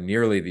don't have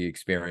nearly the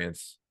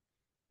experience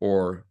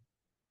or,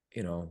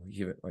 you know,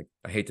 even like,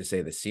 I hate to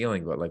say the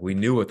ceiling, but like we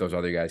knew what those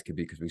other guys could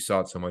be because we saw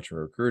it so much in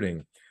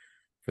recruiting.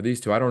 For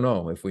these two, I don't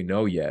know if we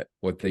know yet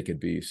what they could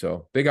be.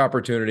 So big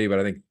opportunity, but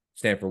I think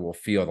Stanford will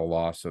feel the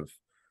loss of,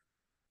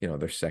 you know,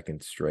 their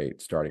second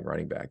straight starting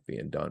running back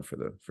being done for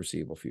the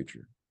foreseeable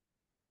future.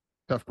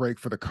 Tough break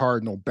for the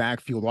Cardinal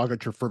backfield. I'll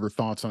get your further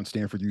thoughts on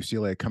Stanford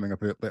UCLA coming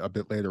up a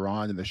bit later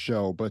on in the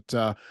show. But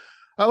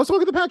let's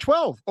look at the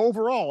Pac-12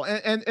 overall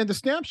and the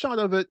snapshot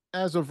of it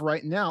as of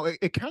right now.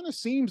 It kind of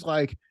seems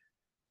like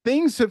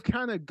things have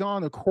kind of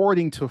gone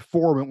according to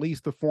form, at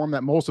least the form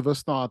that most of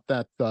us thought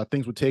that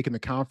things would take in the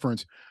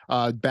conference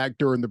back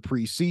during the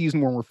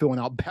preseason when we're filling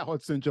out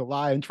ballots in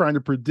July and trying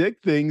to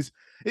predict things.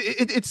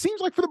 It seems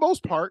like for the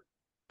most part,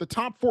 the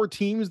top four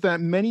teams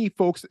that many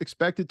folks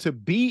expected to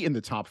be in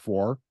the top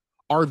four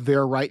are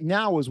there right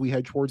now as we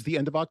head towards the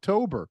end of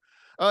October.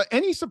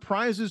 Any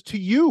surprises to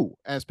you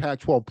as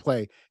Pac-12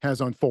 play has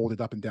unfolded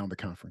up and down the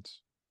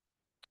conference?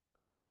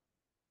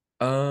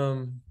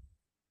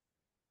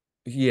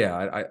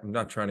 Yeah, I'm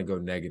not trying to go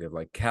negative.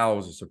 Like Cal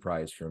was a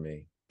surprise for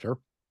me. Sure.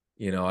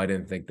 You know, I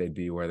didn't think they'd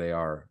be where they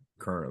are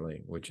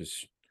currently, which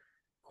is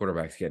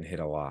quarterbacks getting hit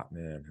a lot,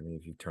 man. I mean,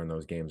 if you turn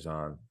those games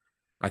on,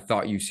 I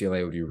thought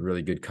UCLA would be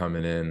really good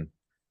coming in.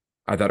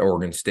 I thought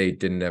Oregon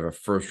State didn't have a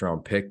first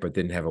round pick, but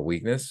didn't have a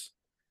weakness.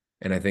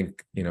 And I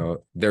think, you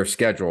know, their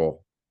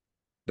schedule,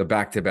 the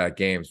back-to-back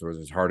games was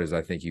as hard as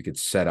I think you could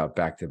set up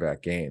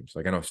back-to-back games.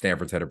 Like I know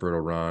Stanford's had a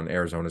brutal run.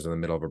 Arizona's in the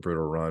middle of a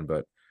brutal run,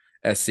 but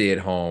SC at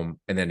home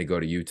and then to go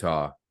to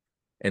Utah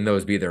and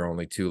those be their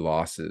only two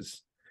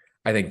losses.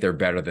 I think they're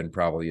better than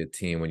probably a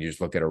team when you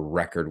just look at a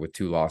record with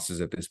two losses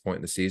at this point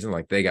in the season.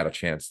 Like they'll have a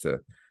chance to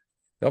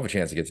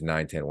get to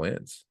 9-10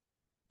 wins.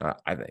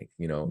 I think,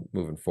 you know,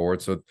 moving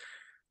forward. So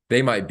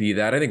they might be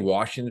that. I think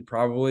Washington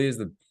probably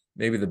is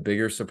maybe the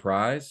bigger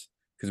surprise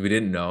because we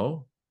didn't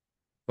know.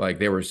 Like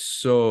they were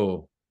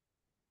so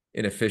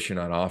inefficient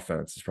on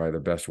offense is probably the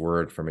best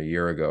word from a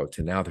year ago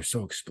to now they're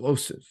so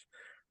explosive,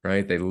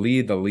 right? They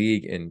lead the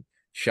league in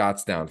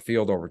shots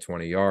downfield over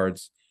 20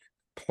 yards.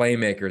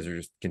 Playmakers are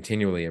just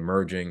continually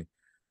emerging.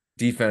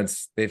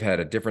 Defense, they've had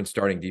a different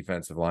starting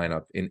defensive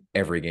lineup in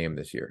every game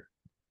this year.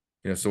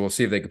 So we'll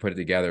see if they can put it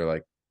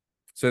together.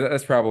 So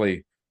that's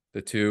probably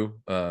the two.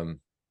 And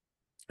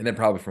then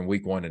probably from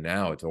week 1 to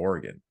now, it's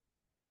Oregon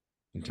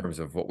in terms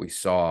of what we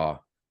saw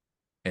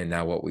and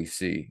now what we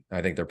see.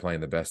 I think they're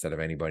playing the best out of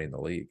anybody in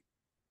the league.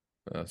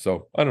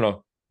 So I don't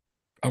know.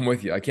 I'm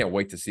with you. I can't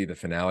wait to see the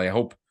finale. I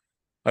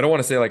don't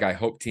want to say I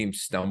hope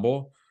teams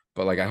stumble,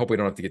 but I hope we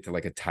don't have to get to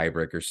a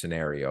tiebreaker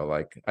scenario.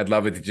 I'd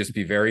love it to just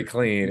be very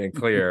clean and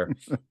clear,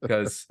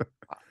 because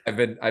I've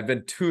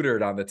been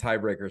tutored on the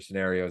tiebreaker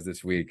scenarios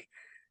this week,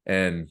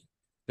 and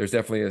there's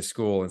definitely a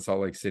school in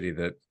Salt Lake City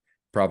that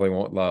probably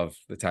won't love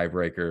the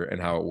tiebreaker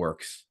and how it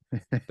works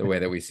the way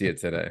that we see it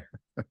today.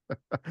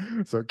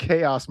 So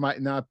chaos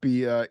might not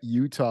be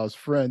Utah's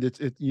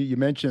friend. You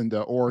mentioned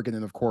Oregon,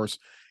 and of course,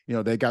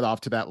 they got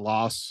off to that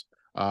loss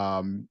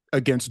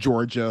against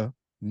Georgia,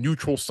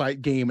 neutral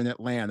site game in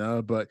Atlanta,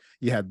 but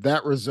you had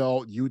that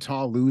result,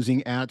 Utah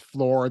losing at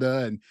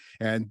Florida,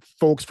 and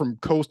folks from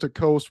coast to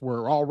coast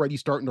were already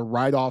starting to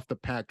write off the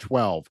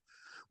Pac-12.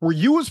 Were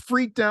you as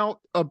freaked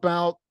out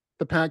about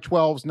the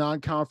Pac-12's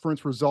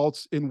non-conference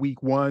results in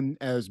week 1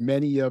 as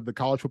many of the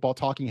college football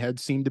talking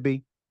heads seem to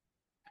be?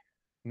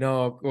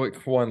 No,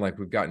 one,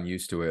 we've gotten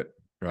used to it,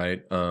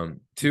 right?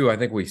 2, I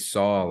think we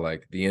saw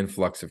the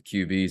influx of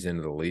QBs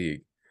into the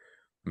league.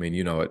 I mean,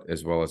 you know it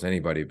as well as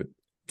anybody, but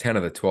 10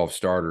 of the 12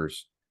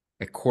 starters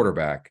at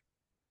quarterback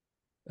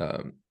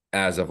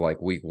as of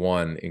week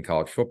 1 in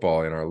college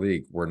football in our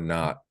league were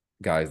not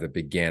guys that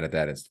began at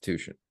that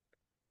institution,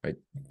 right?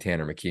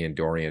 Tanner McKee and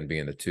Dorian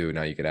being the 2.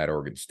 Now you could add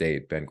Oregon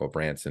State, Ben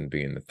Branson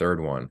being the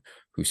 3rd one,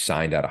 who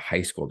signed out of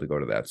high school to go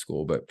to that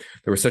school. But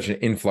there was such an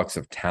influx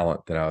of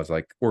talent that I was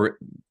like, we're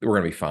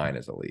going to be fine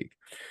as a league.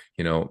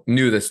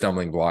 Knew the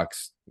stumbling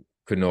blocks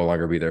could no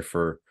longer be there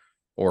for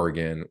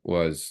Oregon.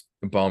 Was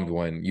bummed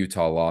when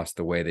Utah lost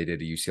the way they did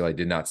to UCLA.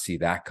 Did not see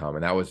that come.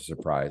 And that was a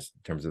surprise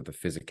in terms of the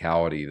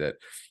physicality that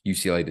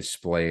UCLA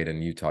displayed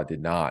and Utah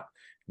did not,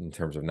 in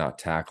terms of not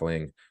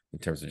tackling, in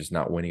terms of just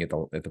not winning at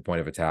the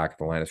point of attack,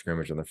 the line of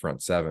scrimmage on the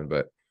front 7.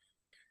 But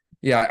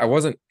yeah, I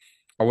wasn't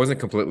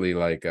completely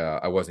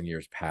I was in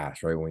years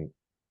past, right? When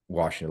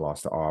Washington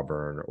lost to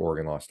Auburn or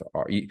Oregon lost to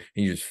Auburn, and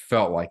you just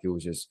felt like it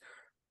was just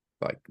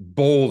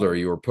boulder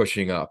you were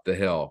pushing up the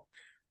hill.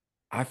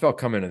 I felt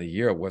coming into the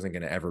year it wasn't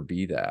going to ever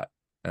be that.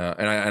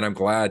 And I'm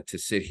glad to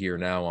sit here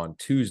now on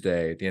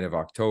Tuesday at the end of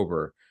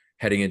October,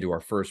 heading into our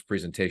first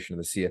presentation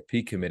of the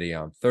CFP committee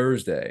on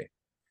Thursday,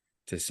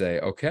 to say,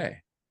 okay,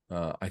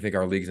 I think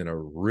our league's in a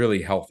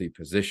really healthy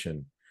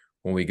position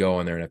when we go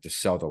in there and have to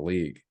sell the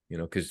league,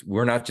 because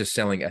we're not just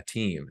selling a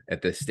team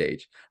at this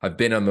stage. I've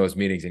been on those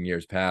meetings in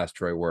years past,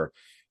 Troy, where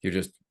you're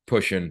just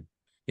pushing,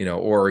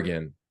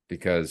 Oregon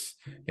because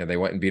they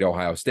went and beat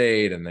Ohio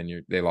State, and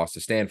then they lost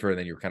to Stanford, and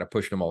then you're kind of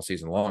pushing them all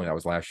season long. That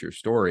was last year's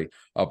story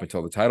up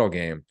until the title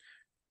game.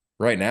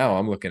 Right now,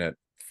 I'm looking at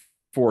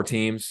 4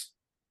 teams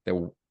that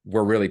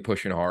we're really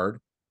pushing hard,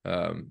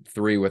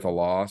 3 with a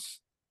loss,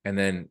 and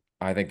then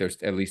I think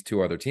there's at least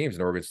 2 other teams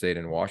in Oregon State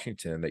and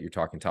Washington that you're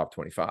talking top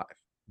 25.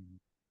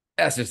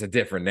 That's just a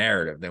different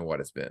narrative than what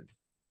it's been.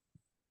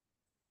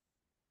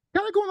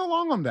 Kind of going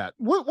along on that,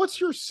 what's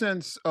your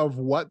sense of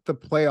what the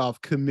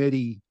playoff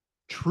committee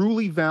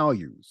truly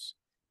values,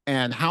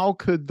 and how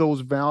could those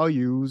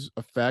values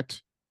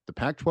affect the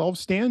Pac-12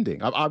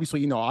 standing?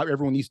 Obviously,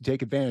 everyone needs to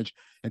take advantage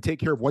and take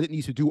care of what it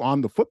needs to do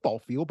on the football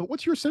field, but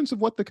what's your sense of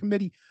what the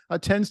committee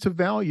tends to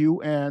value,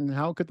 and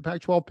how could the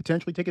Pac-12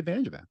 potentially take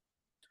advantage of that?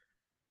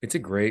 It's a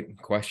great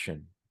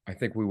question. I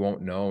think we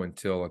won't know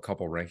until a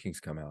couple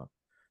rankings come out.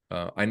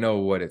 I know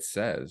what it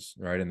says,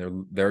 right?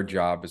 And their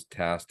job is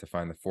tasked to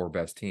find the 4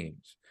 best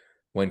teams.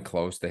 When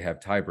close, they have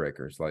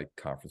tiebreakers like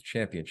conference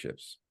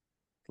championships,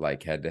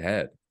 like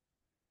head-to-head.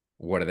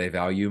 What do they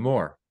value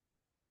more?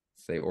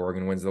 Say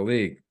Oregon wins the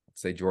league.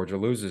 Say Georgia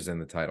loses in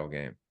the title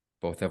game.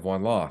 Both have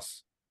 1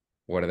 loss.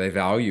 What do they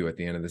value at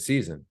the end of the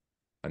season?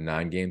 A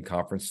 9-game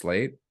conference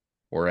slate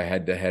or a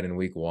head-to-head in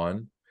week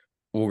 1?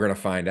 We're going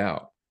to find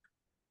out.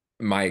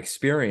 My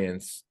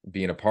experience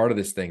being a part of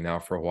this thing now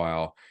for a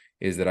while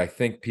is that I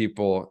think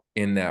people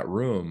in that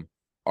room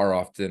are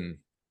often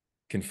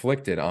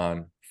conflicted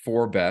on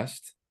 4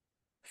 best,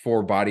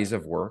 4 bodies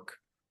of work,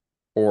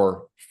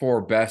 or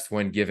 4 best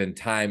when given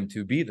time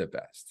to be the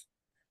best.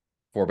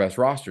 4 best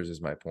rosters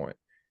is my point.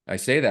 I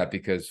say that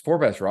because 4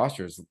 best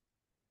rosters,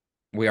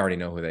 we already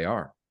know who they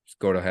are. Just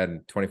go ahead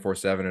and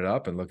 24/7 it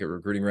up and look at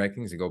recruiting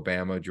rankings and go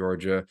Bama,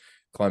 Georgia,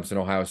 Clemson,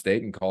 Ohio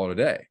State, and call it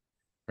a day,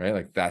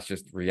 right? That's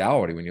just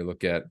reality when you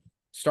look at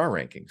star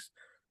rankings.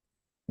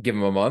 Give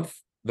them a month.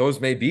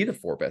 Those may be the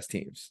 4 best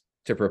teams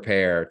to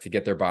prepare, to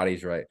get their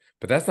bodies right.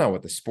 But that's not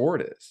what the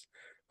sport is.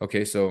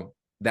 Okay, so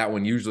that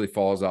one usually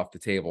falls off the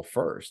table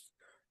first.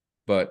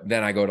 But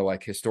then I go to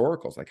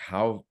historicals.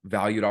 How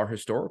valued are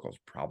historicals?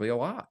 Probably a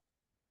lot.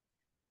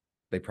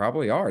 they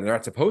probably are. They're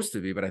not supposed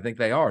to be, but I think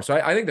they are. So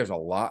I think there's a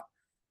lot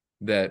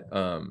that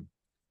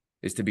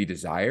is to be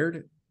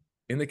desired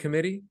in the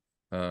committee.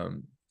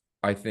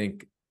 I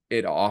think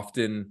it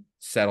often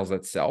settles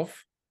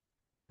itself,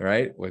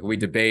 right? Like we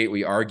debate,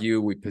 we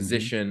argue, we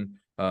position,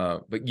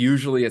 but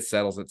usually it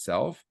settles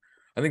itself.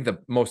 I think the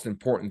most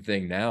important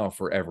thing now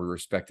for every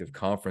respective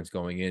conference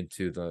going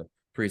into the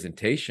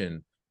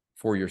presentation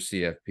for your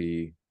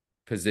CFP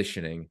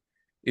positioning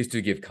is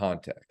to give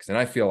context. And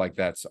I feel like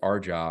that's our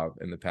job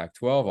in the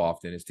Pac-12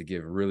 often, is to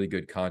give really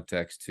good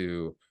context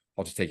to,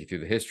 I'll just take you through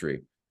the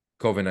history.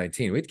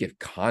 COVID-19, we had to give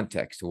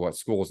context to what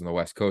schools in the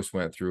West Coast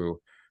went through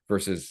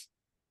versus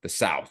the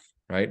South,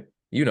 right?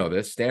 You know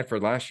this.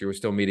 Stanford last year was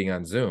still meeting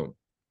on Zoom.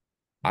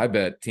 I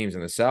bet teams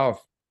in the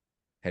South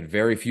had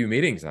very few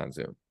meetings on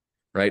Zoom,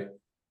 right?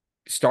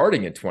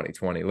 Starting in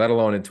 2020, let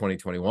alone in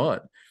 2021.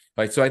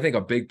 Right. So I think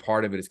a big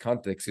part of it is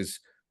context, is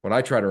what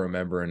I try to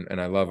remember.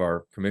 And I love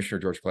our commissioner,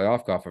 George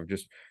Kleofkoff, of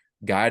just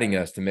guiding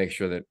us to make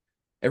sure that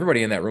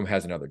everybody in that room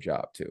has another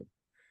job too.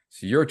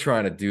 So you're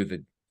trying to do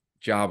the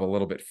job a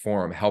little bit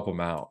for them, help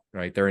them out,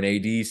 right? They're an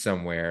AD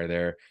somewhere,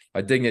 they're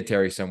a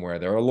dignitary somewhere,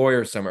 they're a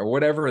lawyer somewhere,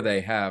 whatever they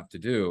have to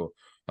do,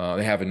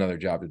 they have another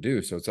job to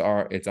do. So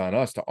it's on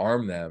us to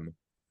arm them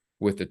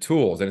with the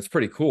tools. And it's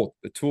pretty cool,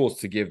 the tools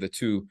to give the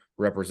two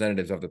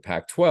representatives of the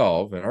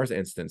Pac-12, in our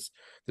instance,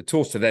 the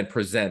tools to then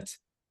present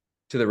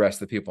to the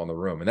rest of the people in the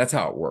room. And that's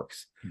how it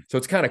works. So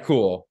it's kind of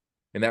cool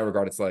in that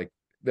regard. It's like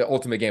the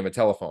ultimate game of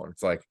telephone.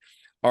 It's like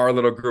our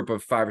little group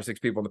of 5 or 6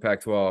 people in the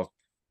Pac-12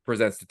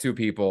 presents to 2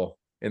 people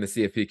in the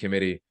CFP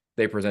committee.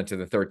 They present to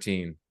the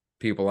 13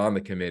 people on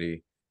the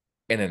committee,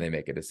 and then they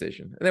make a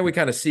decision. And then we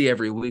kind of see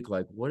every week,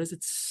 like, what does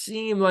it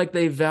seem like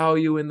they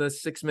value in the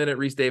 6-minute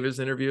Reese Davis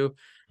interview?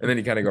 And then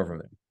you kind of go from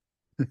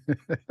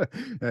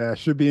there.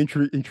 Should be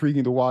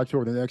intriguing to watch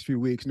over the next few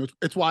weeks. And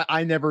it's why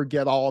I never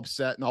get all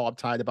upset and all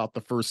uptight about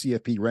the first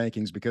CFP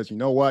rankings, because you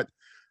know what?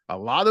 A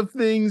lot of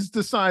things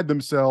decide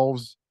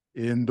themselves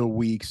in the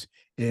weeks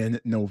in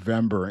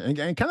November. And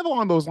kind of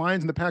along those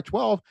lines in the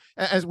Pac-12,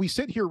 as we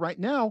sit here right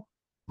now,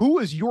 who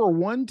is your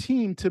one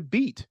team to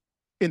beat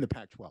in the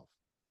Pac-12?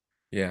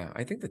 Yeah,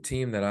 I think the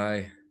team that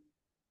I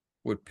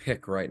would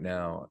pick right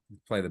now to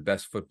play the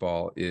best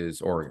football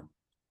is Oregon.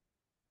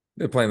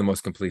 They're playing the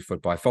most complete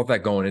football. I felt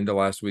that going into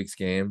last week's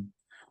game.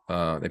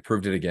 They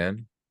proved it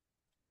again.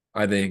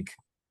 I think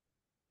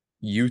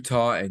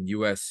Utah and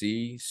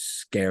USC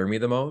scare me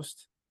the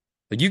most.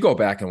 Like, you go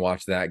back and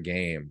watch that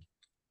game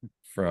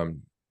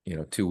from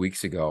 2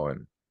 weeks ago,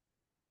 and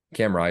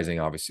Cam Rising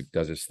obviously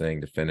does his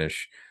thing to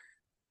finish.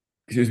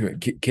 Excuse me,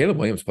 Caleb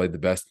Williams played the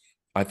best,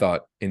 I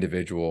thought,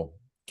 individual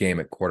game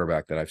at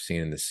quarterback that I've seen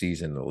in the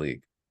season in the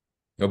league.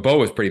 Bo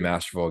was pretty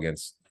masterful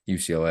against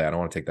UCLA. I don't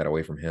want to take that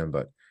away from him,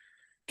 but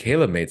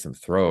Caleb made some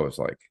throws.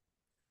 Like,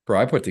 bro,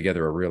 I put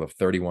together a reel of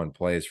 31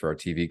 plays for our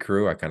TV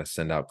crew. I kind of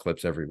send out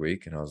clips every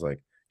week, and I was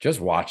like,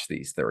 just watch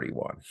these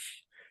 31.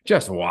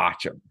 Just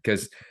watch them,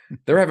 because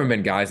there haven't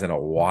been guys in a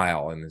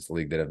while in this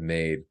league that have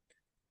made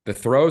the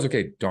throws.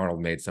 Okay, Darnold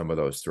made some of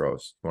those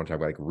throws. I want to talk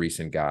about like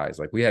recent guys.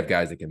 Like, we have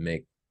guys that can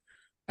make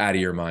out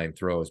of your mind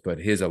throws, but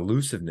his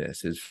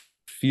elusiveness, his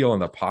feel in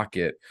the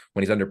pocket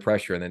when he's under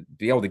pressure, and then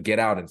be able to get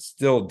out and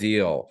still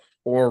deal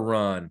or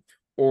run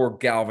or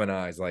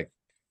galvanize. Like,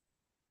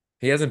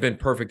 he hasn't been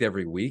perfect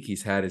every week.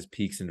 He's had his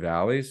peaks and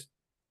valleys,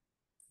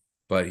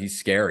 but he's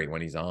scary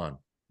when he's on,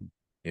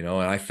 and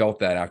I felt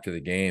that after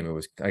the game. It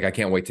was like, I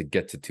can't wait to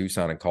get to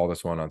Tucson and call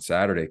this one on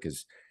Saturday,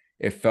 because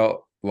it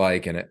felt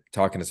like, and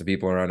talking to some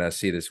people around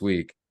SC this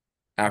week,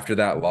 after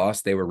that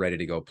loss, they were ready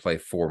to go play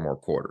 4 more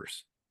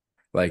quarters.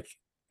 Like,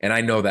 and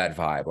I know that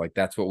vibe. Like,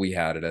 that's what we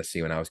had at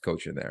SC when I was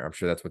coaching there. I'm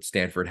sure that's what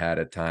Stanford had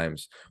at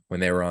times when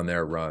they were on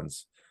their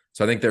runs.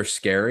 So I think they're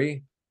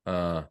scary.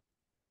 So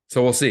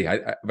we'll see.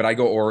 But I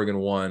go Oregon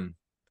 1,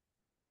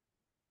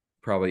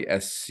 probably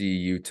SC,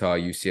 Utah,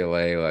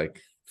 UCLA,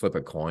 like flip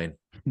a coin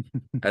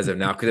as of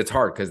now, because it's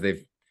hard, because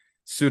they've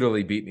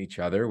suitably beaten each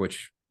other,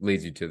 which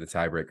leads you to the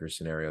tiebreaker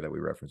scenario that we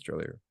referenced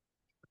earlier.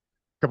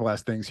 Couple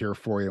last things here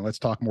for you. Let's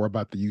talk more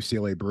about the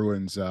UCLA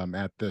Bruins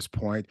at this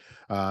point.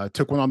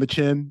 Took one on the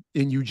chin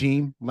in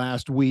Eugene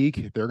last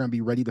week. They're going to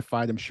be ready to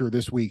fight, I'm sure,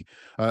 this week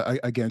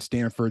against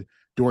Stanford.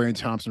 Dorian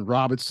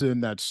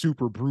Thompson-Robinson, that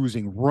super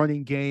bruising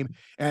running game,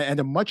 and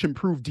a much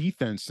improved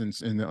defense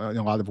in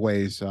a lot of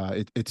ways,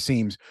 it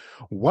seems.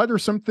 What are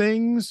some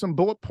things, some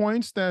bullet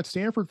points that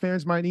Stanford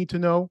fans might need to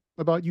know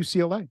about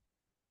UCLA?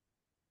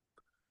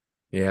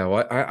 Yeah,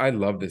 well, I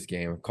love this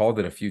game. I've called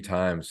it a few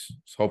times. I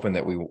was hoping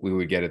that we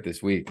would get it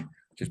this week,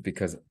 just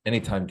because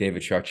anytime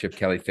David Shaw, Chip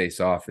Kelly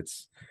face off,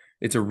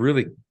 it's a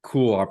really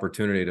cool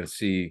opportunity to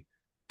see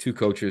 2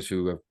 coaches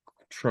who have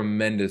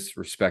tremendous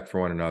respect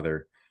for one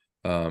another,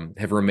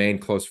 have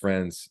remained close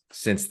friends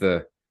since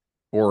the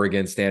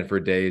Oregon,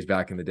 Stanford days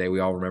back in the day.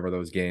 We all remember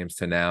those games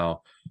to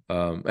now.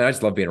 And I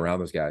just love being around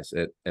those guys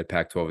at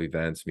Pac-12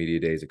 events, media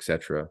days,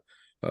 etc.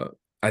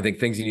 I think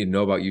things you need to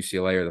know about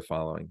UCLA are the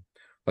following.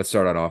 Let's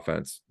start on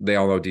offense. They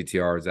all know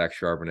DTR, Zach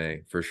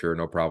Charbonnet, for sure,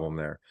 no problem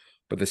there.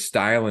 But the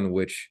style in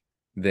which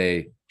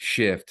they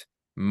shift,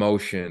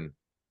 motion,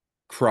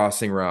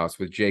 crossing routes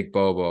with Jake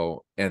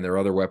Bobo and their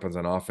other weapons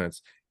on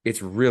offense,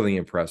 it's really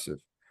impressive.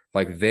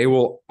 Like they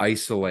will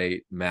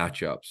isolate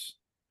matchups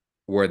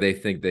where they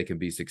think they can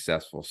be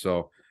successful.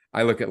 So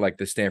I look at like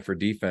the Stanford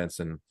defense,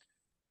 and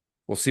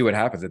we'll see what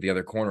happens at the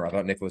other corner. I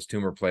thought Nicholas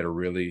Toomer played a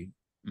really,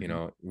 it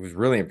was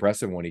really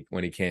impressive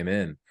when he came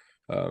in.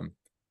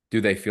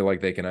 Do they feel like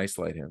they can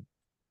isolate him?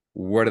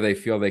 What do they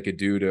feel they could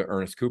do to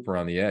Ernest Cooper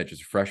on the edge as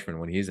a freshman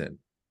when he's in?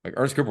 Like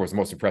Ernest Cooper was the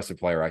most impressive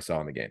player I saw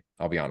in the game.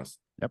 I'll be honest.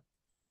 Yep.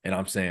 And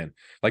I'm saying,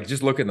 like,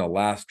 just look in the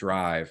last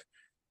drive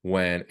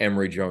when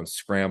Emory Jones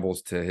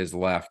scrambles to his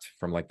left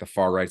from like the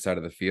far right side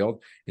of the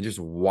field, and just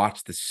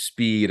watch the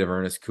speed of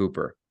Ernest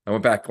Cooper. I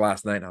went back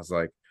last night and I was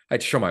like, I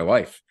had to show my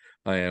wife.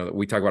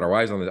 We talk about our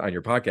wives on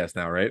your podcast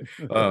now, right?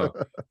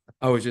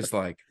 I was just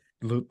like,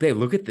 babe,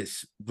 look at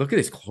this. Look at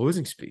his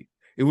closing speed.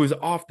 It was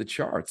off the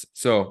charts.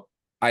 So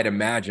I'd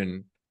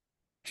imagine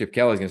Chip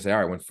Kelly's going to say,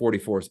 all right, when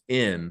 44 is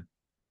in,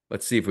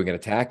 let's see if we can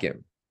attack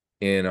him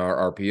in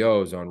our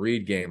RPOs on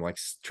read game, like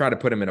try to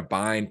put him in a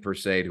bind per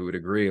se to a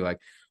degree. Like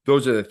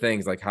those are the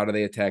things, like how do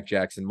they attack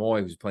Jackson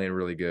Moy, who's playing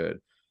really good?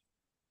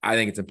 I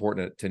think it's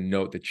important to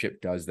note that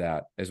Chip does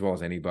that as well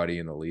as anybody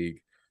in the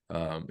league.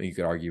 You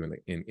could argue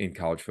in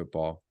college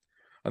football.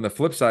 On the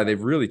flip side,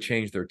 they've really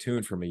changed their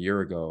tune from a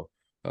year ago.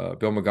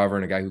 Bill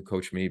McGovern, a guy who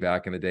coached me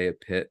back in the day at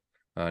Pitt,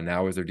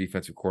 now is their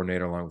defensive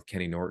coordinator along with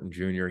Kenny Norton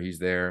Jr. He's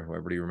there.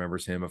 Everybody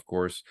remembers him, of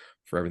course,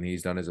 for everything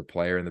he's done as a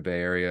player in the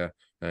Bay Area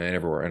and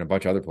everywhere and a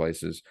bunch of other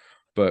places.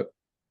 But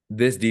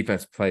this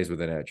defense plays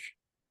with an edge.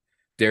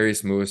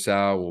 Darius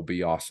Muasau will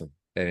be awesome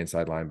at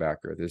inside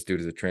linebacker. This dude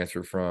is a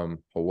transfer from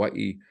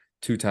Hawaii,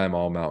 two-time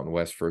All-Mountain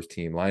West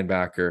first-team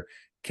linebacker,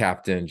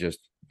 captain, just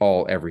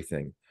all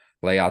everything.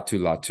 Leatu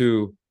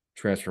Latu,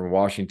 transfer from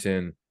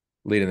Washington,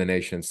 leading the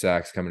nation in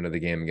sacks coming to the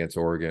game against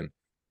Oregon.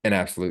 An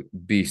absolute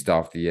beast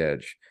off the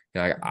edge.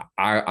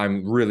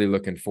 I'm really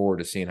looking forward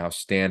to seeing how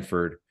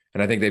Stanford,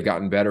 and I think they've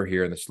gotten better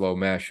here in the slow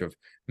mesh of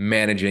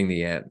managing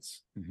the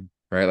ends,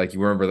 right? Like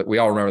we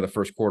all remember the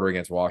first quarter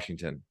against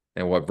Washington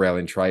and what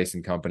Braylon Trice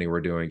and company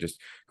were doing, just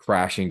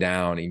crashing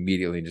down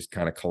immediately, just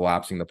kind of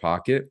collapsing the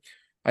pocket.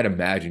 I'd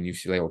imagine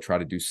UCLA will try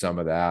to do some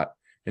of that,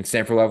 and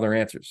Stanford will have their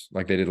answers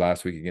like they did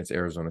last week against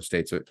Arizona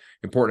State. So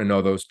important to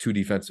know those two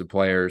defensive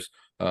players.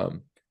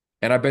 And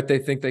I bet they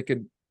think they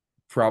could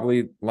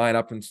probably line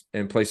up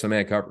and play some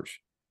man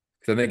coverage.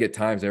 Because I think at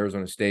times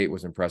Arizona State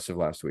was impressive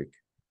last week.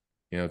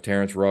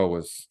 Terrence Rowe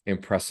was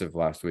impressive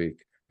last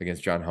week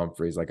against John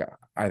Humphreys. Like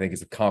I think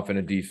it's a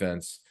confident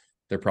defense.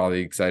 They're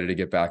probably excited to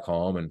get back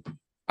home. And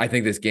I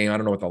think this game, I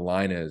don't know what the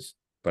line is,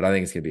 but I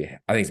think it's gonna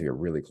be a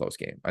really close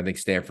game. I think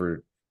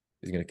Stanford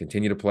is going to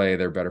continue to play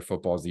their better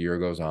football as the year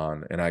goes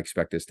on. And I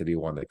expect this to be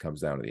one that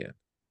comes down to the end.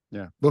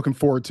 Yeah, looking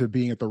forward to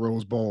being at the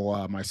Rose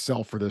Bowl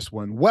myself for this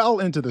one. Well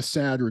into the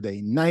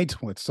Saturday night.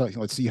 Let's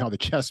see how the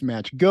chess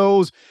match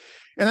goes.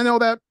 And I know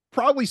that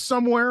probably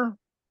somewhere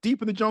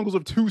deep in the jungles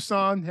of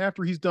Tucson,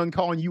 after he's done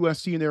calling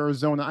USC and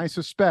Arizona, I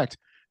suspect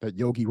that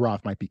Yogi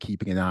Roth might be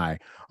keeping an eye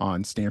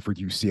on Stanford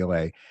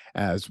UCLA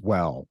as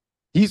well.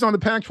 He's on the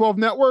Pac-12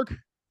 Network.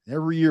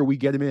 Every year we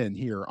get him in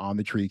here on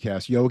the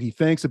TreeCast. Yogi,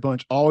 thanks a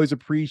bunch. Always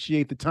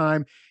appreciate the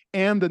time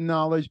and the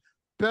knowledge.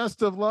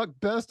 Best of luck,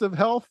 best of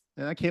health,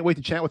 and I can't wait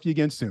to chat with you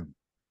again soon.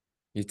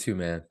 You too,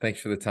 man.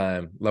 Thanks for the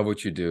time. Love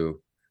what you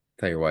do.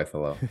 Tell your wife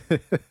hello.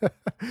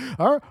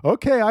 All right.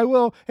 Okay, I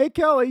will. Hey,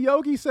 Kelly,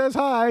 Yogi says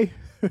hi.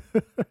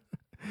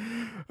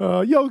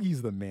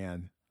 Yogi's the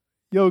man.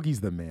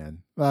 Yogi's the man.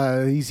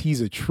 He's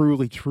a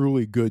truly,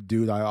 truly good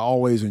dude. I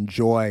always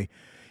enjoy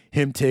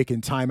him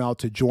taking time out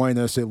to join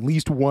us at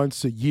least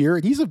once a year.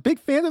 And he's a big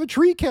fan of the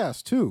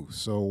TreeCast too.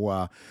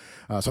 So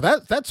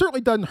that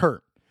certainly doesn't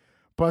hurt.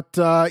 But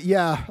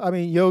yeah, I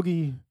mean,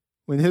 Yogi,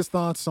 when his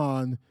thoughts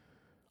on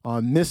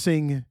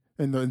missing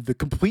and the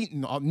complete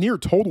and near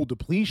total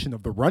depletion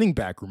of the running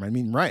back room. I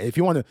mean, right? If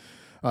you want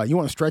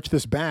to stretch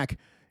this back,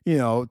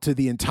 to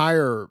the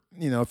entire,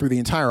 through the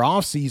entire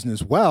offseason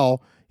as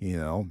well,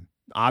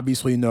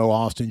 obviously no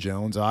Austin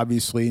Jones,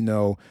 obviously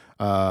no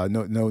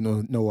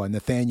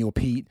Nathaniel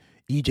Pete,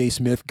 EJ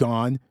Smith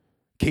gone,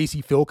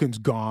 Casey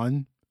Filkins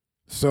gone.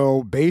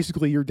 So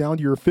basically, you're down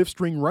to your fifth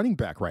string running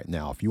back right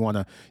now. If you want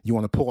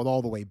to pull it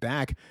all the way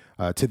back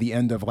to the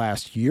end of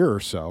last year or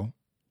so,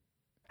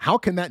 how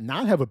can that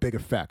not have a big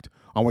effect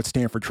on what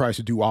Stanford tries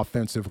to do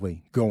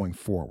offensively going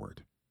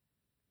forward?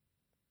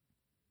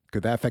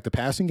 Could that affect the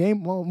passing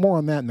game? Well, more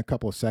on that in a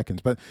couple of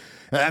seconds.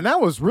 And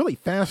that was really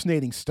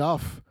fascinating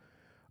stuff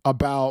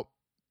about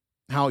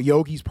how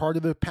Yogi's part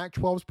of the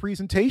Pac-12's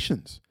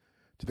presentations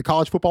to the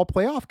College Football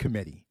Playoff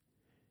Committee,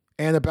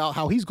 and about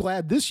how he's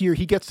glad this year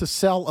he gets to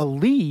sell a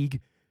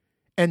league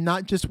and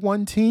not just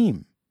one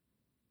team.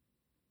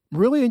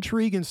 Really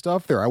intriguing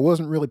stuff there. I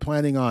wasn't really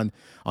planning on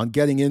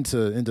getting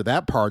into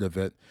that part of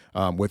it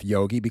with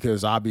Yogi,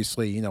 because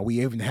obviously, we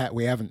haven't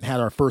had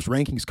our first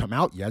rankings come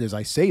out yet as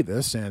I say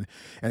this, and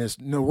it's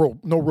no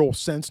real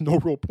sense, no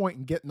real point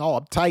in getting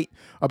all uptight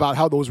about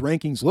how those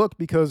rankings look,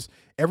 because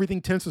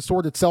everything tends to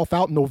sort itself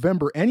out in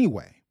November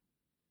anyway.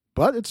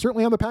 But it's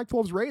certainly on the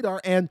Pac-12's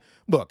radar. And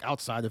look,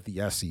 outside of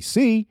the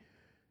SEC,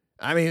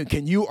 I mean,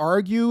 can you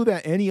argue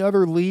that any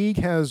other league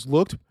has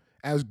looked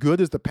as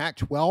good as the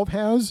Pac-12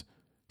 has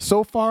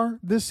so far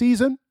this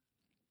season?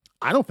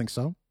 I don't think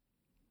so.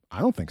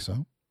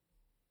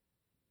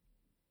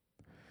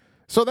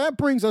 So that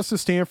brings us to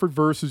Stanford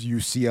versus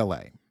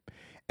UCLA.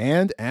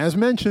 And as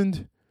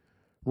mentioned,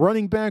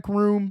 running back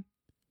room,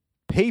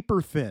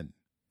 paper thin.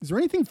 Is there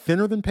anything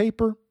thinner than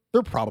paper?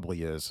 There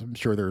probably is. I'm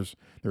sure there's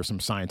some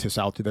scientists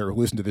out there who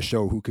listen to the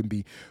show who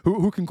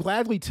can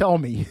gladly tell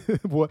me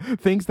what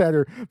things that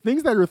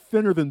are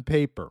thinner than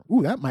paper.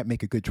 Ooh, that might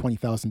make a good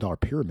 $20,000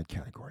 pyramid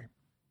category.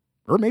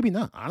 Or maybe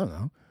not. I don't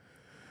know.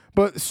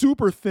 But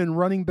super thin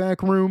running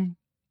back room.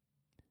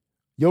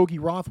 Yogi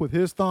Roth with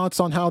his thoughts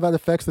on how that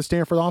affects the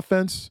Stanford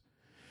offense.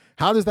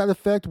 How does that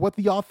affect what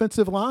the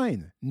offensive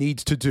line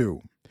needs to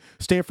do?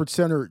 Stanford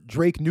center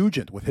Drake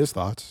Nugent with his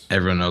thoughts.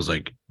 Everyone knows,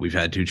 like, we've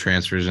had 2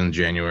 transfers in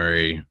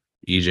January.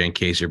 EJ and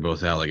Casey are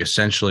both out. Like,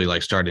 essentially,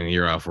 like, starting the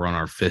year off, we're on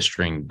our 5th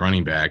string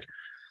running back.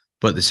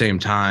 But at the same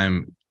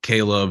time,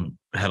 Caleb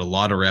had a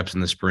lot of reps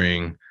in the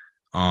spring.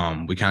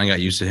 We kind of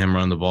got used to him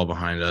running the ball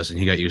behind us, and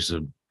he got used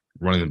to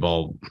running the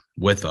ball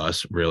with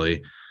us,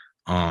 really.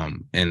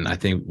 And I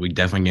think we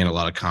definitely gained a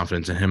lot of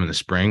confidence in him in the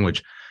spring,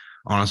 which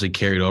honestly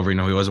carried over. You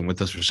know, he wasn't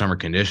with us for summer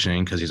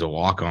conditioning because he's a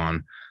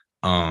walk-on.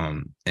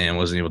 And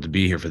wasn't able to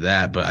be here for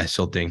that. But I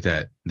still think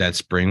that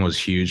spring was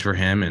huge for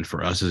him and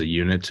for us as a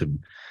unit to,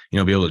 you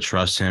know, be able to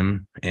trust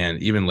him.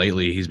 And even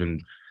lately, he's been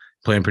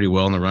playing pretty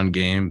well in the run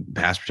game.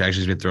 Pass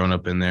protection's been thrown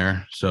up in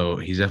there. So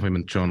he's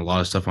definitely been showing a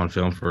lot of stuff on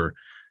film for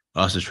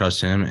us to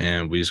trust him.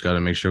 And we just got to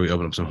make sure we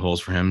open up some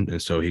holes for him.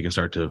 And so he can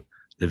start to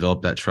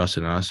develop that trust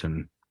in us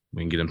and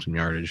we can get him some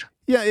yardage.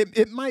 Yeah,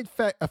 it might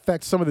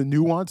affect some of the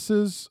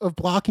nuances of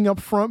blocking up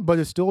front, but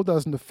it still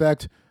doesn't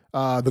affect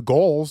the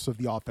goals of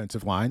the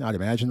offensive line, I'd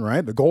imagine,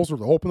 right? The goals are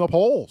to open up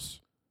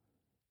holes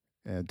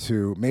and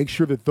to make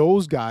sure that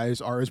those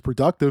guys are as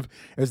productive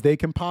as they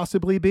can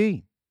possibly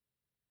be.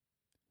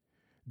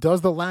 Does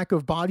the lack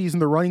of bodies in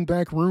the running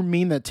back room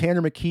mean that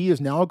Tanner McKee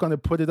is now going to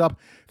put it up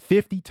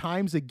 50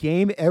 times a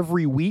game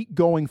every week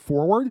going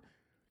forward?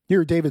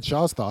 Here are David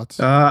Shaw's thoughts.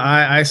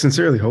 I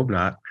sincerely hope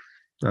not.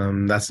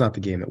 That's not the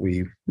game that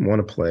we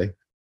want to play.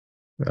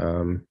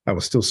 I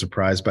was still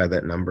surprised by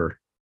that number.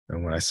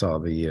 And when I saw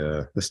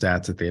the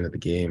stats at the end of the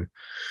game,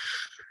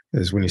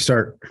 is when you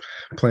start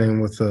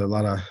playing with a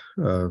lot of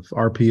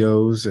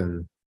RPOs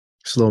and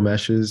slow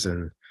meshes,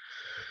 and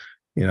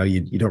you know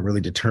you don't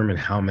really determine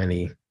how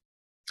many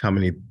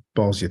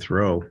balls you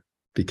throw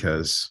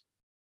because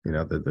you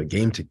know the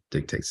game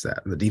dictates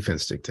that, and the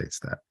defense dictates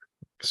that.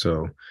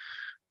 So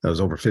that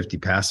was over 50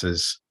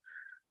 passes.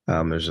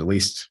 There's at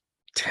least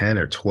 10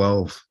 or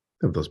 12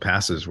 of those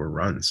passes were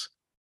runs.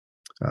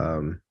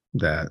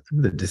 That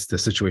the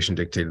situation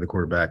dictated the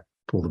quarterback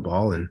pull the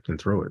ball and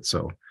throw it.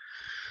 So,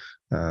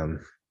 you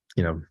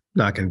know,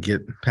 not going to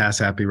get pass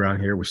happy around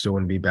here. We still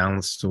want to be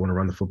balanced, still want to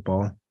run the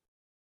football.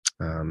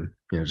 You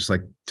know, just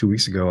like 2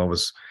 weeks ago, I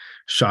was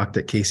shocked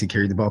that Casey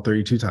carried the ball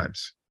 32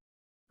 times.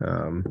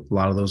 A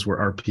lot of those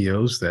were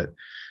RPOs that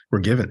were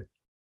given.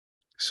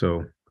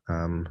 So,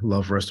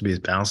 love for us to be as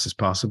balanced as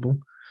possible.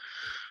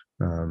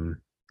 You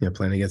know,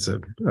 playing against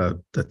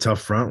a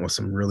tough front with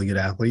some really good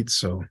athletes.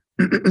 So,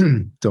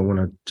 don't want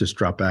to just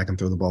drop back and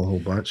throw the ball a whole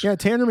bunch. Yeah,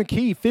 Tanner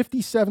McKee,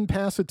 57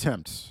 pass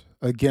attempts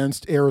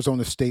against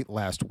Arizona State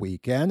last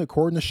week. And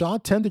according to Shaw,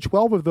 10 to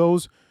 12 of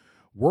those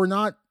were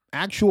not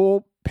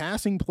actual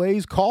passing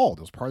plays called.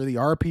 It was part of the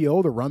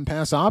RPO, the run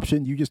pass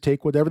option. You just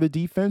take whatever the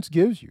defense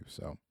gives you.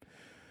 So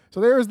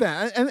there's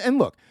that. And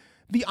look,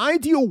 the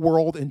ideal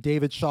world in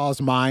David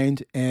Shaw's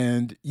mind,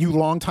 and you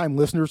longtime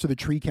listeners to the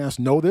TreeCast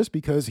know this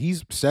because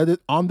he's said it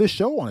on this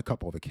show on a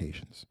couple of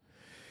occasions.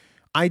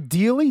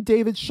 Ideally,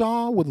 David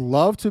Shaw would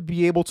love to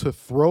be able to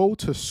throw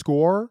to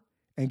score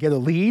and get a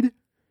lead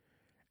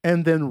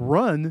and then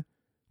run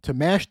to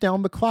mash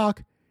down the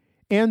clock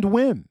and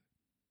win.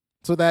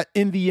 So that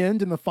in the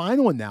end, in the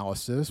final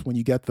analysis, when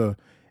you get the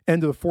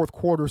end of the fourth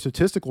quarter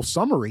statistical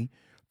summary,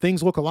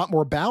 things look a lot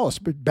more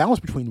balanced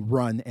between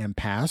run and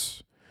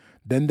pass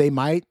than they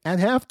might at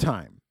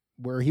halftime,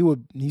 where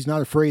he's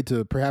not afraid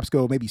to perhaps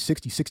go maybe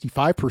 60,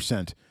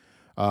 65%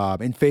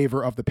 in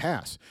favor of the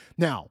pass.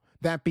 Now,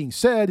 that being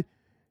said,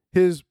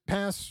 his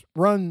pass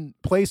run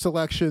play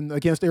selection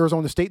against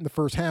Arizona State in the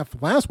first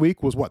half last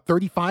week was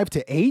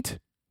 35-8?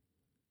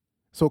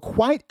 So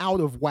quite out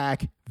of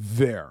whack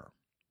there.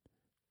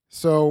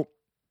 So,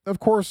 of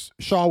course,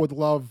 Shaw would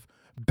love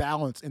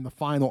balance in the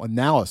final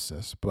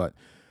analysis, but,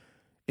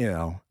 you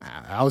know,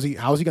 how's he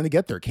going to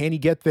get there? Can he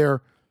get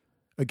there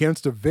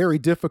against a very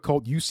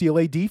difficult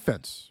UCLA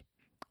defense?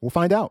 We'll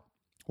find out.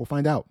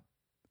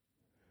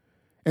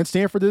 And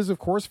Stanford is, of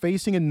course,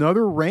 facing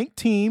another ranked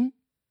team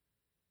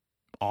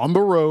on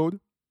the road.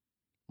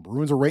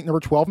 Bruins are ranked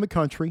number 12 in the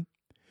country.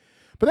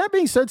 But that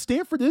being said,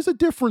 Stanford is a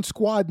different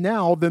squad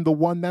now than the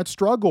one that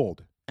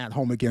struggled at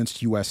home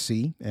against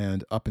USC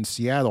and up in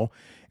Seattle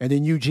and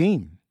in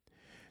Eugene.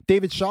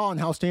 David Shaw on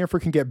how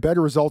Stanford can get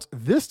better results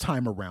this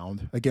time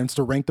around against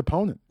a ranked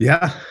opponent.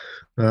 Yeah.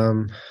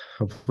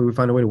 Hopefully we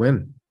find a way to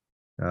win.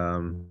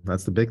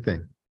 That's the big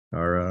thing.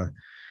 Our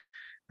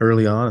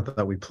early on, I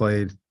thought we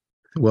played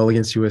well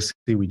against USC.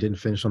 We didn't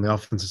finish on the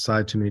offensive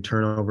side. Too many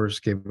turnovers.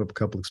 Gave up a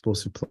couple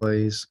explosive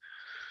plays.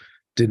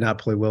 Did not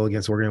play well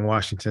against Oregon and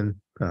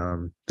Washington.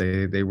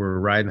 They were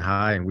riding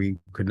high, and we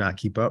could not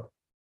keep up.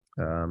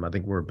 I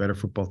think we're a better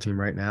football team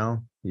right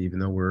now, even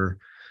though we're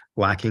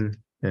lacking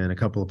in a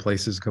couple of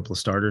places, a couple of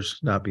starters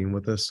not being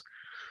with us.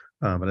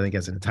 But I think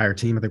as an entire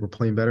team, I think we're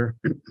playing better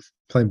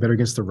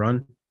against the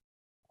run,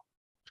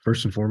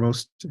 first and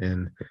foremost.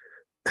 And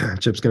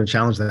Chip's going to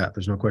challenge that.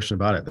 There's no question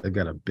about it. They've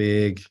got a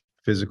big,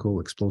 physical,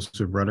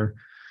 explosive runner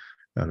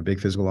and a big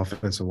physical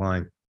offensive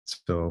line.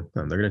 So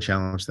they're going to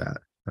challenge that.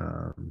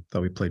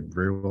 Thought we played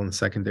very well in the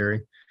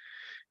secondary.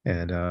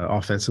 And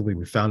offensively,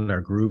 we found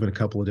our groove in a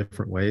couple of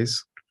different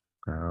ways.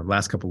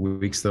 Last couple of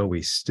weeks, though,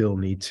 we still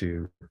need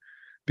to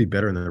be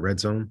better in the red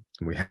zone.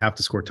 And we have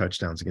to score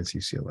touchdowns against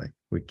UCLA.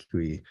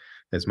 We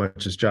as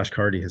much as Josh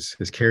Carty has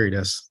carried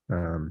us,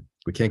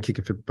 we can't kick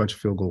a bunch of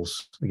field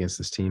goals against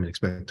this team and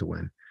expect to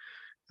win.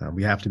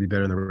 We have to be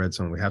better in the red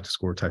zone. We have to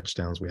score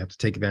touchdowns. We have to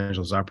take advantage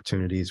of those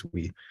opportunities.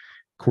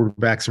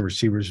 Quarterbacks and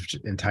receivers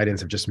and tight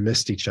ends have just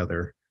missed each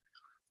other,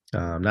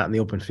 not in the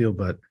open field,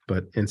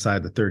 but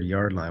inside the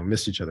 30-yard line. We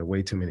missed each other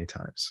way too many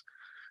times.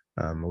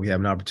 We have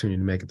an opportunity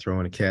to make a throw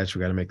and a catch.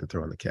 We got to make the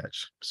throw and the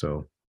catch.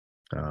 So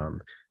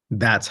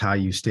that's how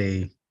you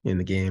stay in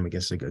the game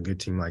against a good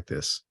team like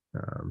this.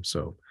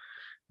 So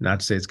not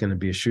to say it's going to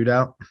be a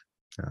shootout,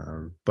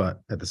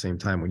 but at the same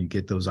time, when you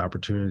get those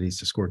opportunities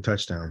to score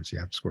touchdowns, you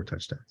have to score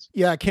touchdowns.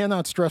 Yeah, I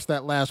cannot stress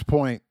that last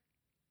point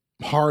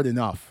hard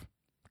enough.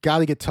 Got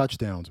to get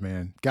touchdowns,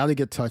 man. Got to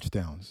get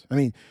touchdowns. I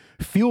mean,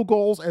 field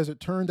goals, as it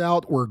turned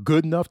out, were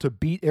good enough to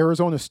beat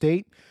Arizona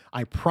State.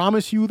 I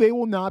promise you they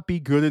will not be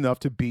good enough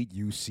to beat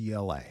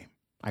UCLA.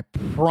 I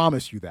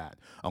promise you that.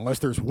 Unless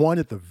there's one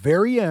at the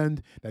very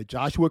end that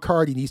Joshua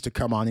Carty needs to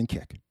come on and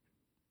kick.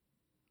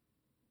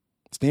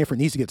 Stanford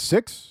needs to get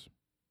 6.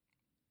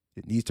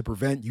 It needs to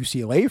prevent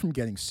UCLA from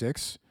getting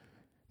 6.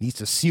 Needs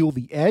to seal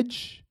the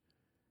edge.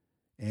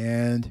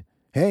 And,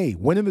 hey,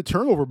 winning the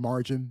turnover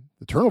margin,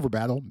 the turnover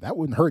battle, that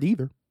wouldn't hurt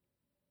either.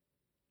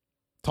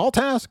 Tall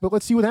task, but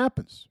let's see what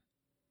happens.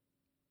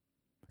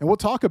 And we'll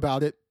talk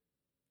about it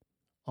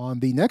on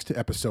the next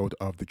episode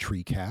of the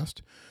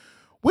TreeCast.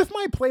 With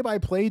my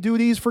play-by-play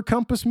duties for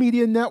Compass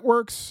Media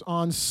Networks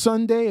on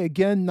Sunday,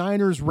 again,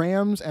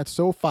 Niners-Rams at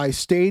SoFi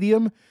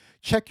Stadium.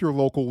 Check your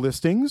local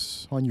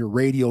listings on your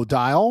radio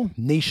dial,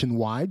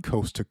 nationwide,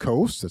 coast to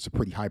coast. That's a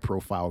pretty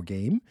high-profile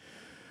game.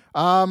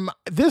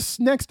 This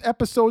next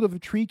episode of the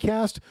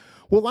TreeCast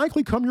will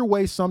likely come your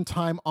way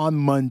sometime on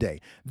Monday.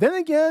 Then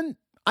again,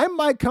 I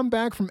might come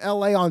back from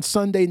LA on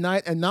Sunday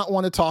night and not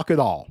want to talk at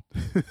all.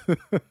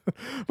 But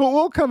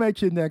we'll come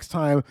at you next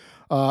time,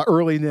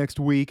 early next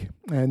week,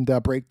 and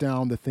break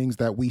down the things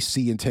that we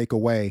see and take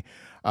away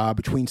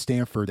between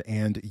Stanford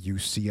and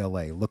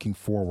UCLA. Looking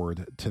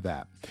forward to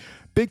that.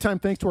 Big time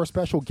thanks to our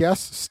special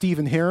guests,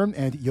 Stephen Herron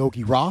and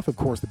Yogi Roth. Of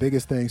course, the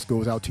biggest thanks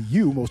goes out to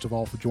you, most of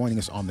all, for joining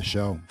us on the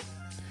show.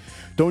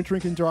 Don't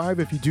drink and drive.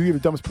 If you do, you're the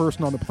dumbest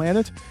person on the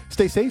planet.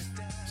 Stay safe,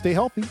 stay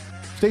healthy,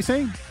 stay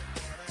sane.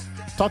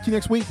 Talk to you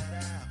next week.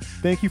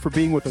 Thank you for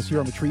being with us here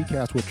on the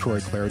TreeCast with Troy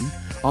Clarity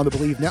on the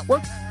Believe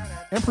Network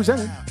and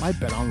presented by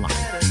Bet Online.